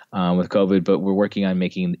point with COVID. But we're working on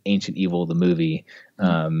making Ancient Evil the movie.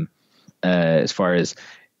 As far as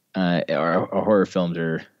our horror films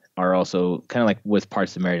are also kind of like with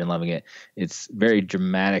Parts of Married and Loving It. It's very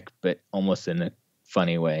dramatic, but almost in a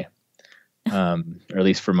funny way, or at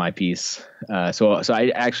least for my piece. So I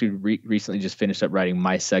actually recently just finished up writing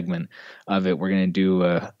my segment of it. We're going to do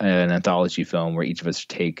an anthology film where each of us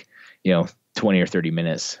take 20 or 30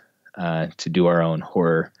 minutes to do our own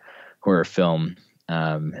horror film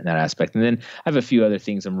in that aspect. And then I have a few other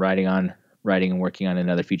things I'm writing and working on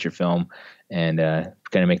another feature film, and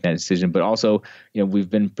kind of make that decision. But also, we've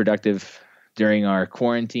been productive during our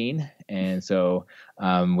quarantine, and so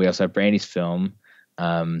we also have Brandy's film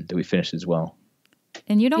that we finished as well.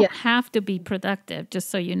 And you don't have to be productive, just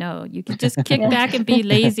so you know. You can just kick back and be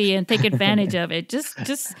lazy and take advantage of it.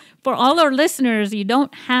 Just for all our listeners, you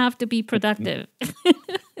don't have to be productive.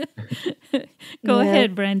 Go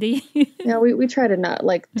ahead, Brandy. We try to not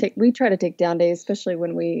we try to take down days, especially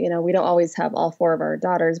when we don't always have all four of our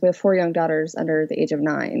daughters. We have 4 young daughters under the age of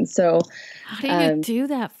 9. So how do you do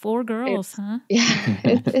that? 4 girls, huh? Yeah,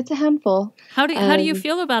 it's a handful. How do you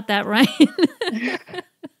feel about that, Ryan?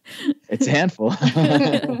 It's a handful.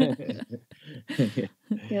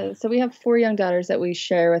 Yeah, so we have 4 young daughters that we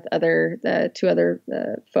share with two other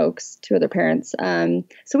folks, 2 other parents.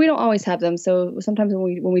 So we don't always have them. So sometimes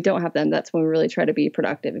when we don't have them, that's when we really try to be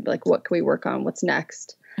productive and be like, what can we work on? What's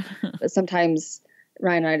next? But sometimes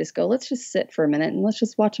Ryan and I just go, let's just sit for a minute and let's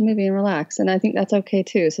just watch a movie and relax. And I think that's okay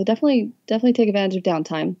too. So definitely take advantage of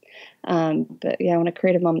downtime. But yeah, when a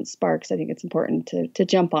creative moment sparks, I think it's important to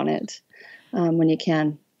jump on it when you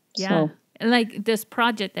can. Yeah. So, like this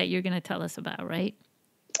project that you're going to tell us about, right?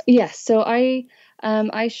 Yes. So I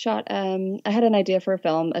shot, I had an idea for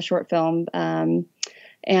a short film,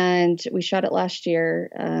 and we shot it last year.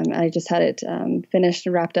 I just had it finished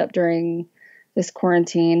and wrapped up during this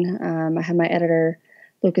quarantine. I had my editor,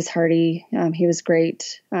 Lucas Hardy. He was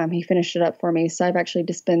great. He finished it up for me. So I've actually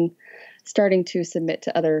just been starting to submit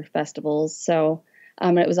to other festivals. So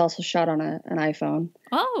it was also shot on an iPhone.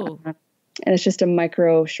 Oh. And it's just a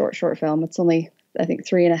micro short film. It's only, I think,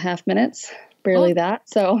 3.5 minutes. Barely that.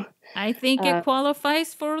 So I think it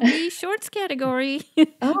qualifies for the shorts category.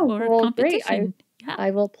 Well, great.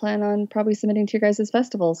 I will plan on probably submitting to your guys'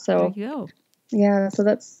 festival. So there you go. Yeah, so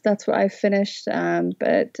that's what I finished.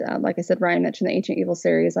 But like I said, Ryan mentioned the Ancient Evil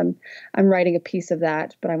series. I'm writing a piece of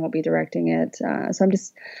that, but I won't be directing it. So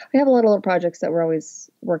we have a lot of projects that we're always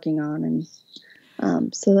working on,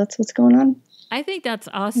 and so that's what's going on. I think that's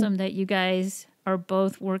awesome that you guys are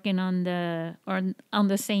both working on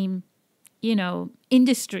the same,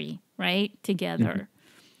 industry, right, together.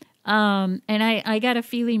 Mm-hmm. And I got a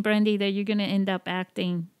feeling, Brandy, that you're going to end up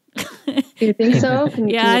acting. You think so?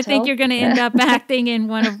 I think you're going to end up acting in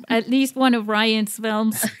at least one of Ryan's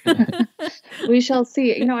films. We shall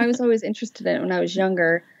see. I was always interested in it when I was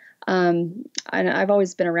younger. And I've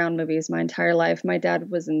always been around movies my entire life. My dad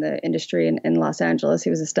was in the industry in Los Angeles. He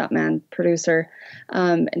was a stuntman producer.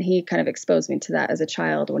 And he kind of exposed me to that as a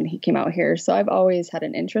child when he came out here. So I've always had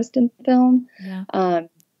an interest in film. Yeah.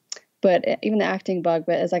 But even the acting bug.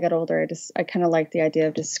 But as I got older, I kind of liked the idea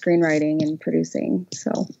of just screenwriting and producing.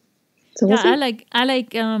 So we'll see.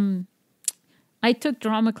 I took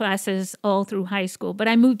drama classes all through high school, but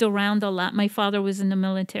I moved around a lot. My father was in the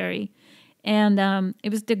military, and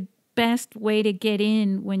it was the best way to get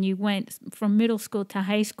in when you went from middle school to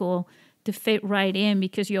high school to fit right in,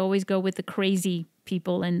 because you always go with the crazy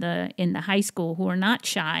people in the high school who are not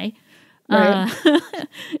shy. Right.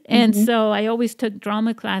 And so I always took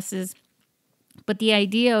drama classes, but the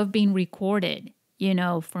idea of being recorded,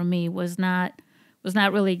 for me was not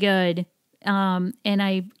really good.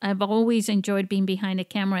 And I've always enjoyed being behind a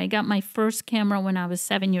camera. I got my first camera when I was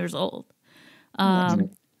 7 years old.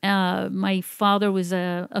 My father was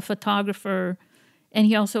a photographer, and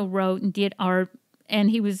he also wrote and did art, and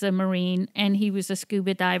he was a Marine, and he was a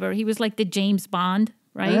scuba diver. He was like the James Bond,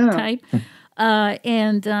 right, type.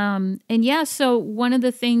 So one of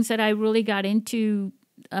the things that I really got into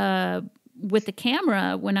with the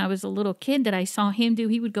camera when I was a little kid that I saw him do,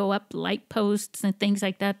 he would go up light posts and things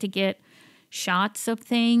like that to get shots of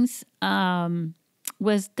things,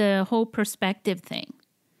 was the whole perspective thing.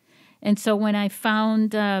 And so when I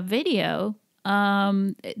found video,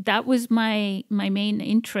 that was my main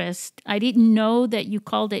interest. I didn't know that you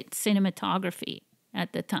called it cinematography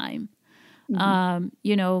at the time.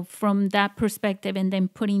 From that perspective, and then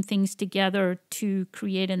putting things together to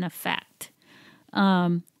create an effect.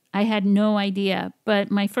 I had no idea,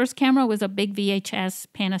 but my first camera was a big VHS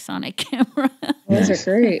Panasonic camera. Those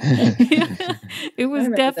are great. It was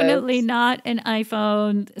definitely not an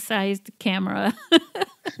iPhone-sized camera.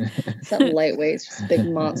 Something lightweight, it's just a big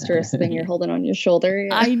monstrous thing you're holding on your shoulder.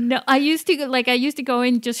 Yeah. I know. I used to go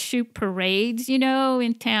and just shoot parades,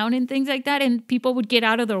 in town and things like that, and people would get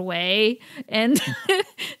out of their way, and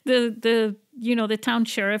the town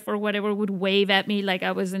sheriff or whatever would wave at me like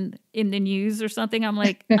I was in the news or something. I'm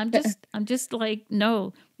like, I'm just like,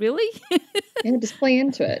 no, really? Yeah, just play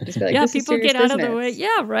into it. Just be like, yeah, this people is get business. out of the way.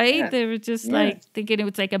 Yeah, right. Yeah. They were just like thinking it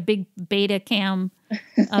was like a big beta cam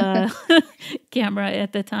camera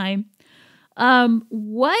at the time.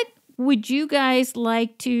 What would you guys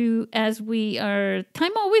like to, as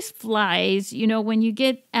time always flies, when you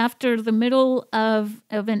get after the middle of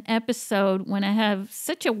an episode, when I have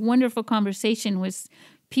such a wonderful conversation with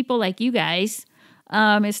people like you guys,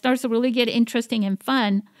 it starts to really get interesting and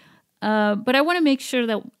fun. But I want to make sure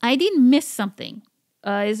that I didn't miss something.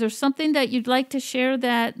 Is there something that you'd like to share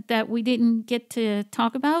that we didn't get to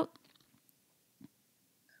talk about?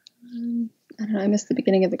 I don't know. I missed the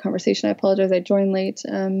beginning of the conversation. I apologize. I joined late.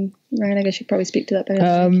 Ryan, I guess you could probably speak to that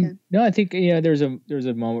better. No, I think there was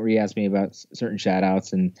a moment where you asked me about certain shout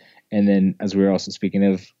outs, and And then, as we were also speaking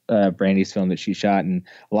of Brandy's film that she shot, and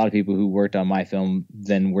a lot of people who worked on my film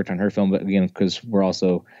then worked on her film, but again, because we're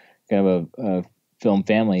also kind of a film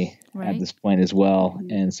family at this point as well.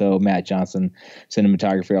 Mm-hmm. And so Matt Johnson,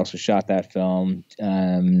 cinematographer, also shot that film.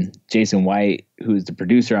 Jason White, who is the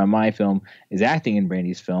producer on my film, is acting in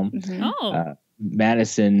Brandy's film. Mm-hmm.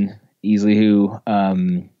 Madison Easley, who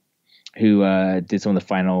did some of the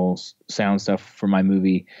final sound stuff for my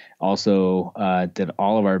movie, also did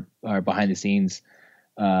all of our behind the scenes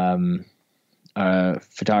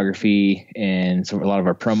photography and so a lot of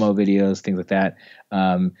our promo videos, things like that.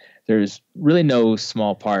 There's really no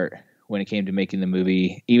small part when it came to making the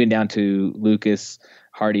movie, even down to Lucas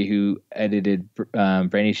Hardy, who edited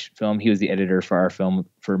Brandy's film. He was the editor for our film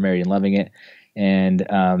for Married and Loving It, and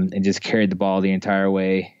just carried the ball the entire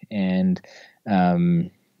way. And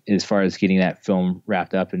as far as getting that film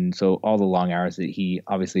wrapped up, and so all the long hours that he,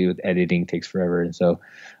 obviously with editing takes forever, and so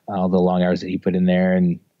all the long hours that he put in there,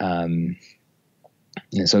 and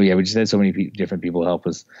so yeah, we just had so many different people help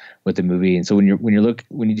us with the movie. And so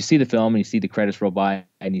when you see the film and you see the credits roll by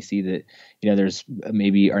and you see that, there's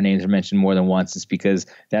maybe our names are mentioned more than once, it's because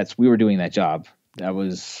we were doing that job. That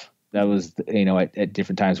was at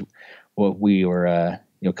different times what we were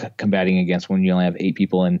combating against when you only have 8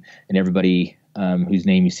 people and everybody whose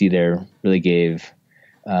name you see there really gave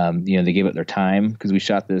they gave up their time, because we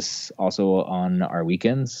shot this also on our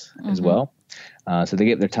weekends as well. So they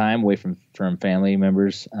gave their time away from family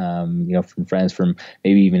members, from friends, from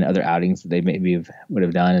maybe even other outings that they maybe would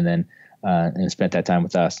have done, and then and spent that time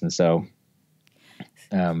with us. And so,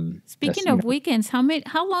 speaking of weekends,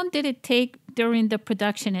 how long did it take during the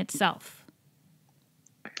production itself?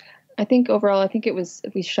 I think overall,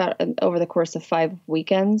 we shot over the course of 5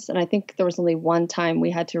 weekends, and I think there was only one time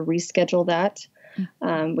we had to reschedule that.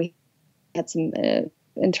 We had some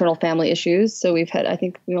internal family issues, so we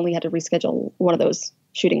only had to reschedule one of those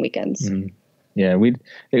shooting weekends. Mm-hmm. Yeah,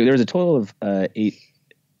 there was a total of 8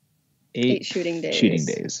 shooting days. Shooting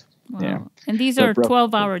days. Wow. Yeah, and these are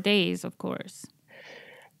 12-hour days, of course.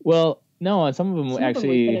 Well, no, and some of them actually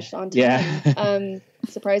we finished on time. Yeah.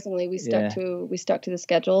 Surprisingly, we stuck to the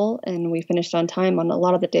schedule, and we finished on time on a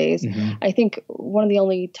lot of the days. Mm-hmm. I think one of the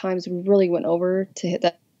only times we really went over to hit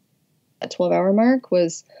that 12-hour mark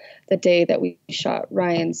was the day that we shot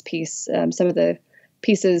Ryan's piece. Some of the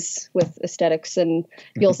pieces with aesthetics, and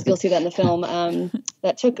you'll see that in the film.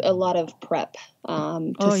 That took a lot of prep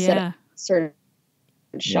to set up certain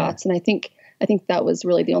shots, and I think that was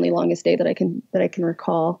really the only longest day that I can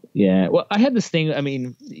recall. Yeah, well, I had this thing. I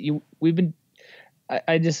mean, we've been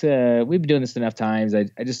doing this enough times. I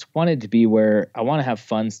just wanted to be where I want to have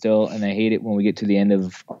fun still, and I hate it when we get to the end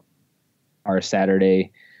of our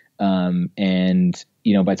Saturday. And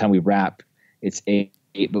by the time we wrap, it's 8,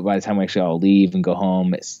 but by the time we actually all leave and go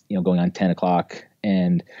home, it's, going on 10 o'clock.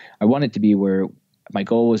 And I want it to be where my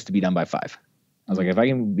goal was to be done by 5. I was like, if I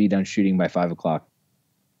can be done shooting by 5 o'clock,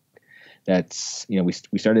 that's, we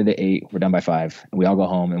started at 8, we're done by 5, and we all go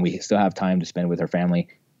home, and we still have time to spend with our family,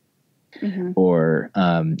 mm-hmm. or,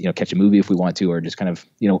 catch a movie if we want to, or just kind of,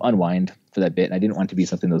 unwind for that bit. And I didn't want it to be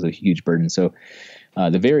something that was a huge burden. So,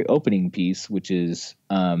 the very opening piece, which is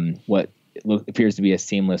what appears to be a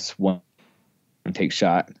seamless one-take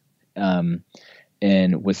shot, and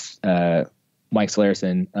with Mike Solaris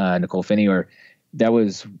and Nicole Finney, I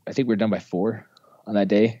think we were done by 4 on that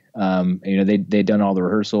day. They'd done all the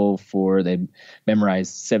rehearsal they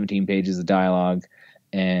memorized 17 pages of dialogue,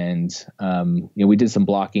 and we did some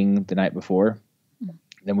blocking the night before. Mm-hmm.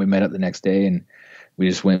 Then we met up the next day, and we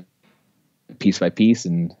just went piece by piece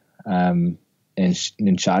and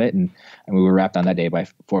shot it, and we were wrapped on that day by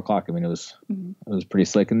 4 o'clock. I mean, it was pretty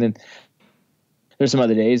slick. And then there's some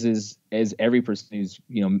other days as every person who's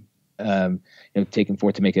taken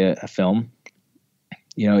forth to make a film.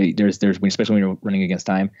 There's especially when you're running against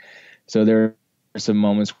time. So there are some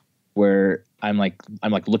moments where I'm like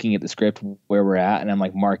looking at the script where we're at, and I'm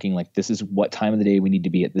like marking like, this is what time of the day we need to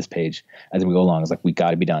be at this page as we go along. It's like, we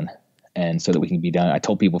got to be done, and so that we can be done. I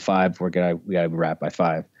told people 5. We got to be wrapped by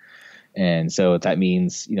 5. And so that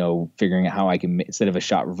means, figuring out how I can, instead of a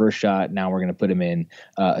shot, reverse shot, now we're going to put them in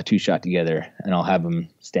a 2-shot together, and I'll have them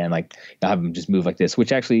stand I'll have them just move like this,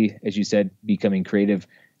 which actually, as you said, becoming creative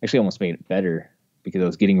actually almost made it better, because I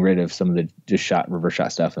was getting rid of some of the just reverse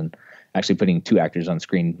shot stuff, and actually putting 2 actors on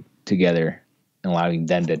screen together and allowing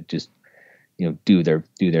them to just, do their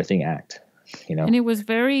thing, act, And it was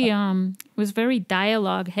very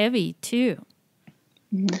dialogue heavy too.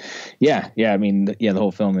 Yeah. I mean, the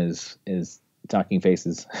whole film is talking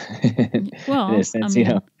faces. Well, in a sense,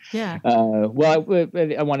 yeah. Well,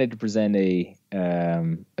 I wanted to present a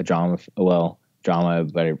drama well, drama,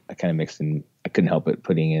 but I kind of mixed in. I couldn't help it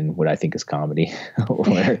putting in what I think is comedy,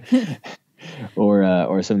 or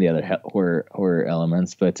or some of the other horror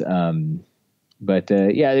elements. But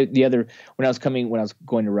yeah, the other when I was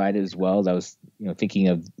going to write it as well, I was thinking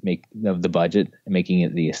of the budget and making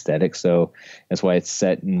it the aesthetic. So that's why it's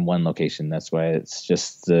set in one location. That's why it's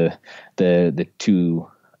just the two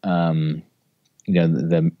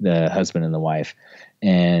the husband and the wife,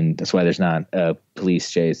 and that's why there's not a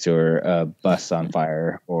police chase or a bus on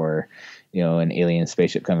fire or an alien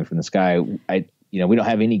spaceship coming from the sky. We don't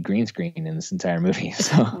have any green screen in this entire movie.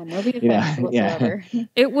 So no effects whatsoever.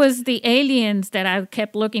 It was the aliens that I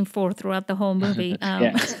kept looking for throughout the whole movie.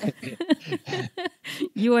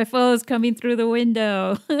 UFOs coming through the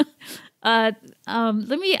window. Let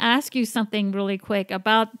me ask you something really quick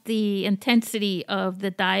about the intensity of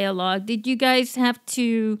the dialogue. Did you guys have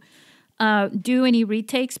to do any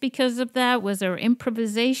retakes because of that? Was there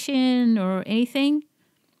improvisation or anything?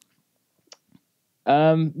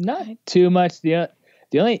 Not too much. The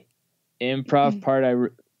only improv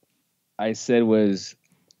part I said was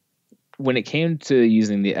when it came to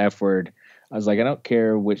using the F word, I was like, I don't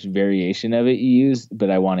care which variation of it you use, but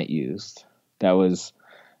I want it used. That was,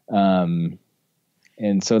 and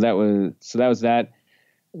so that was that.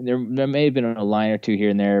 There may have been a line or two here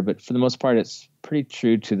and there, but for the most part, it's pretty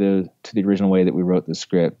true to the original way that we wrote the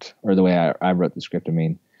script, or the way I wrote the script. I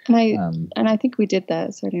mean. And I think we did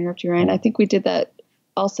that. Sorry to interrupt you, Ryan. I think we did that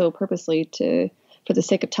also purposely for the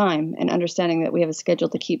sake of time and understanding that we have a schedule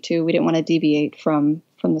to keep to. We didn't want to deviate from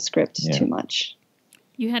the script too much.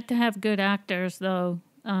 You had to have good actors, though,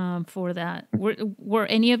 for that. Were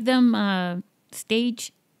any of them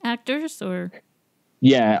stage actors, or?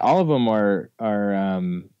 Yeah, all of them are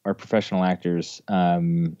professional actors.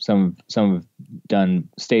 Some have done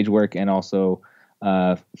stage work and also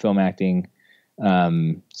film acting.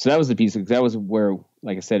 So that was the piece. That was where,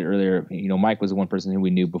 like I said earlier, Mike was the one person who we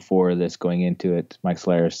knew before this going into it, Mike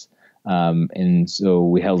Solaris. And so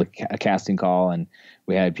we held a casting call, and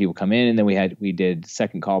we had people come in, and then we did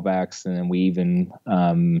second callbacks, and then we even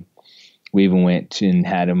went and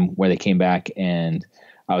had them where they came back, and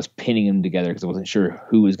I was pinning them together because I wasn't sure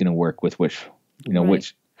who was going to work with which,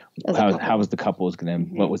 which, how was the couple was going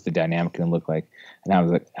to, what was the dynamic going to look like, and how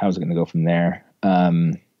was it going to go from there.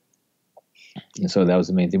 And so that was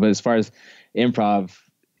the main thing. But as far as improv,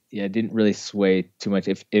 it didn't really sway too much.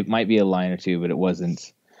 If it might be a line or two, but there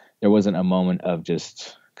wasn't a moment of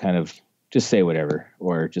just kind of just say whatever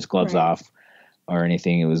or just gloves off or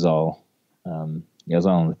anything. It was all on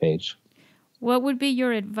the page. What would be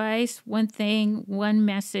your advice? One thing, one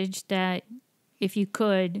message that, if you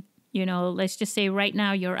could, let's just say right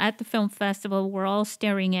now you're at the film festival, we're all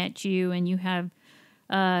staring at you, and you have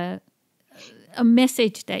a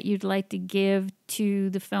message that you'd like to give to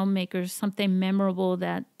the filmmakers, something memorable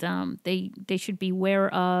that they should be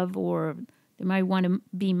aware of, or they might want to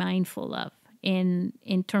be mindful of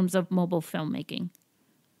in terms of mobile filmmaking?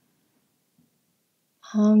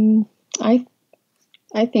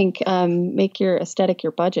 I think make your aesthetic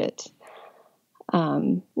your budget.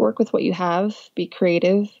 Work with what you have. Be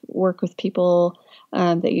creative. Work with people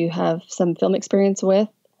that you have some film experience with.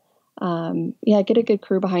 Get a good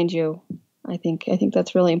crew behind you. I think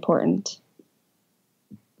that's really important.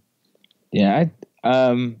 Yeah,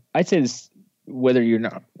 I'd say this, whether or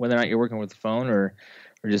not you're working with the phone or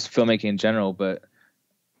just filmmaking in general. But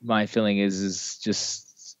my feeling is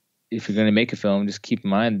just, if you're going to make a film, just keep in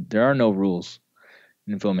mind there are no rules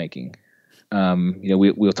in filmmaking.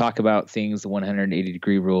 We'll talk about things, the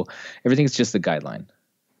 180-degree rule. Everything's just a guideline,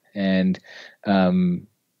 and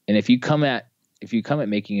if you come at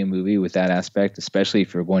making a movie with that aspect, especially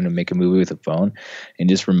if you're going to make a movie with a phone, and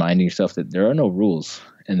just reminding yourself that there are no rules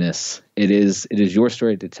in this. It is your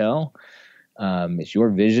story to tell. It's your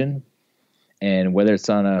vision, and whether it's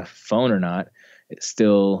on a phone or not, it's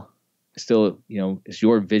still it's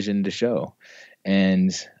your vision to show.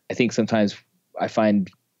 And I think sometimes I find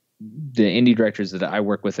the indie directors that I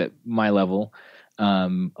work with at my level, a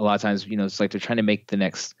lot of times, it's like they're trying to make the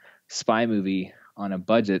next spy movie on a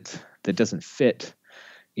budget that doesn't fit,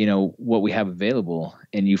 what we have available.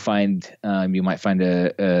 And you might find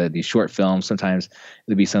these short films. Sometimes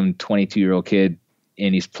it'll be some 22-year-old kid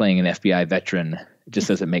and he's playing an FBI veteran. It just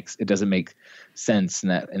doesn't make sense in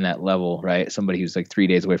that level, right? Somebody who's like 3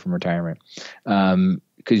 days away from retirement,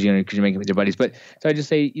 because you're making with your buddies. But so I just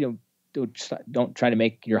say, don't try to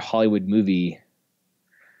make your Hollywood movie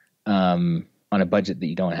on a budget that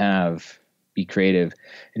you don't have. Be creative,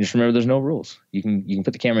 and just remember there's no rules. You can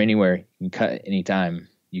put the camera anywhere, you can cut anytime,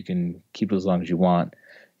 you can keep it as long as you want.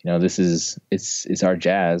 It's our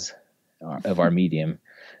jazz of our medium,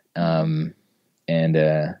 and And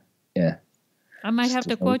yeah. I might have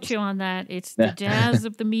to quote you on that. It's the jazz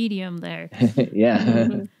of the medium there.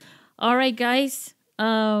 Yeah. All right, guys.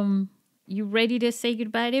 You ready to say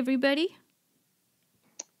goodbye to everybody?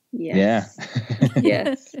 Yes. Yeah.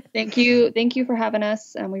 Yes. Thank you for having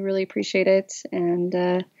us, and we really appreciate it. And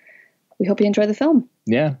we hope you enjoy the film.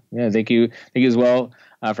 Yeah. Thank you as well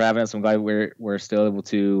for having us. I'm glad we're still able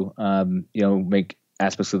to make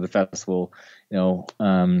aspects of the festival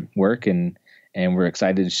work, and we're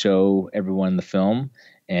excited to show everyone the film.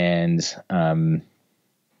 And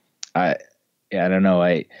I don't know.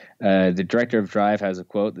 The director of Drive has a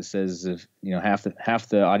quote that says, "If half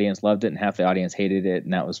the audience loved it and half the audience hated it,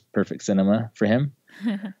 and that was perfect cinema for him."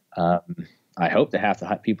 I hope that half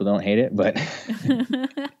the people don't hate it, but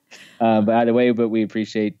but either way, we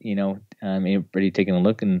appreciate everybody taking a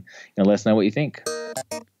look and let us know what you think.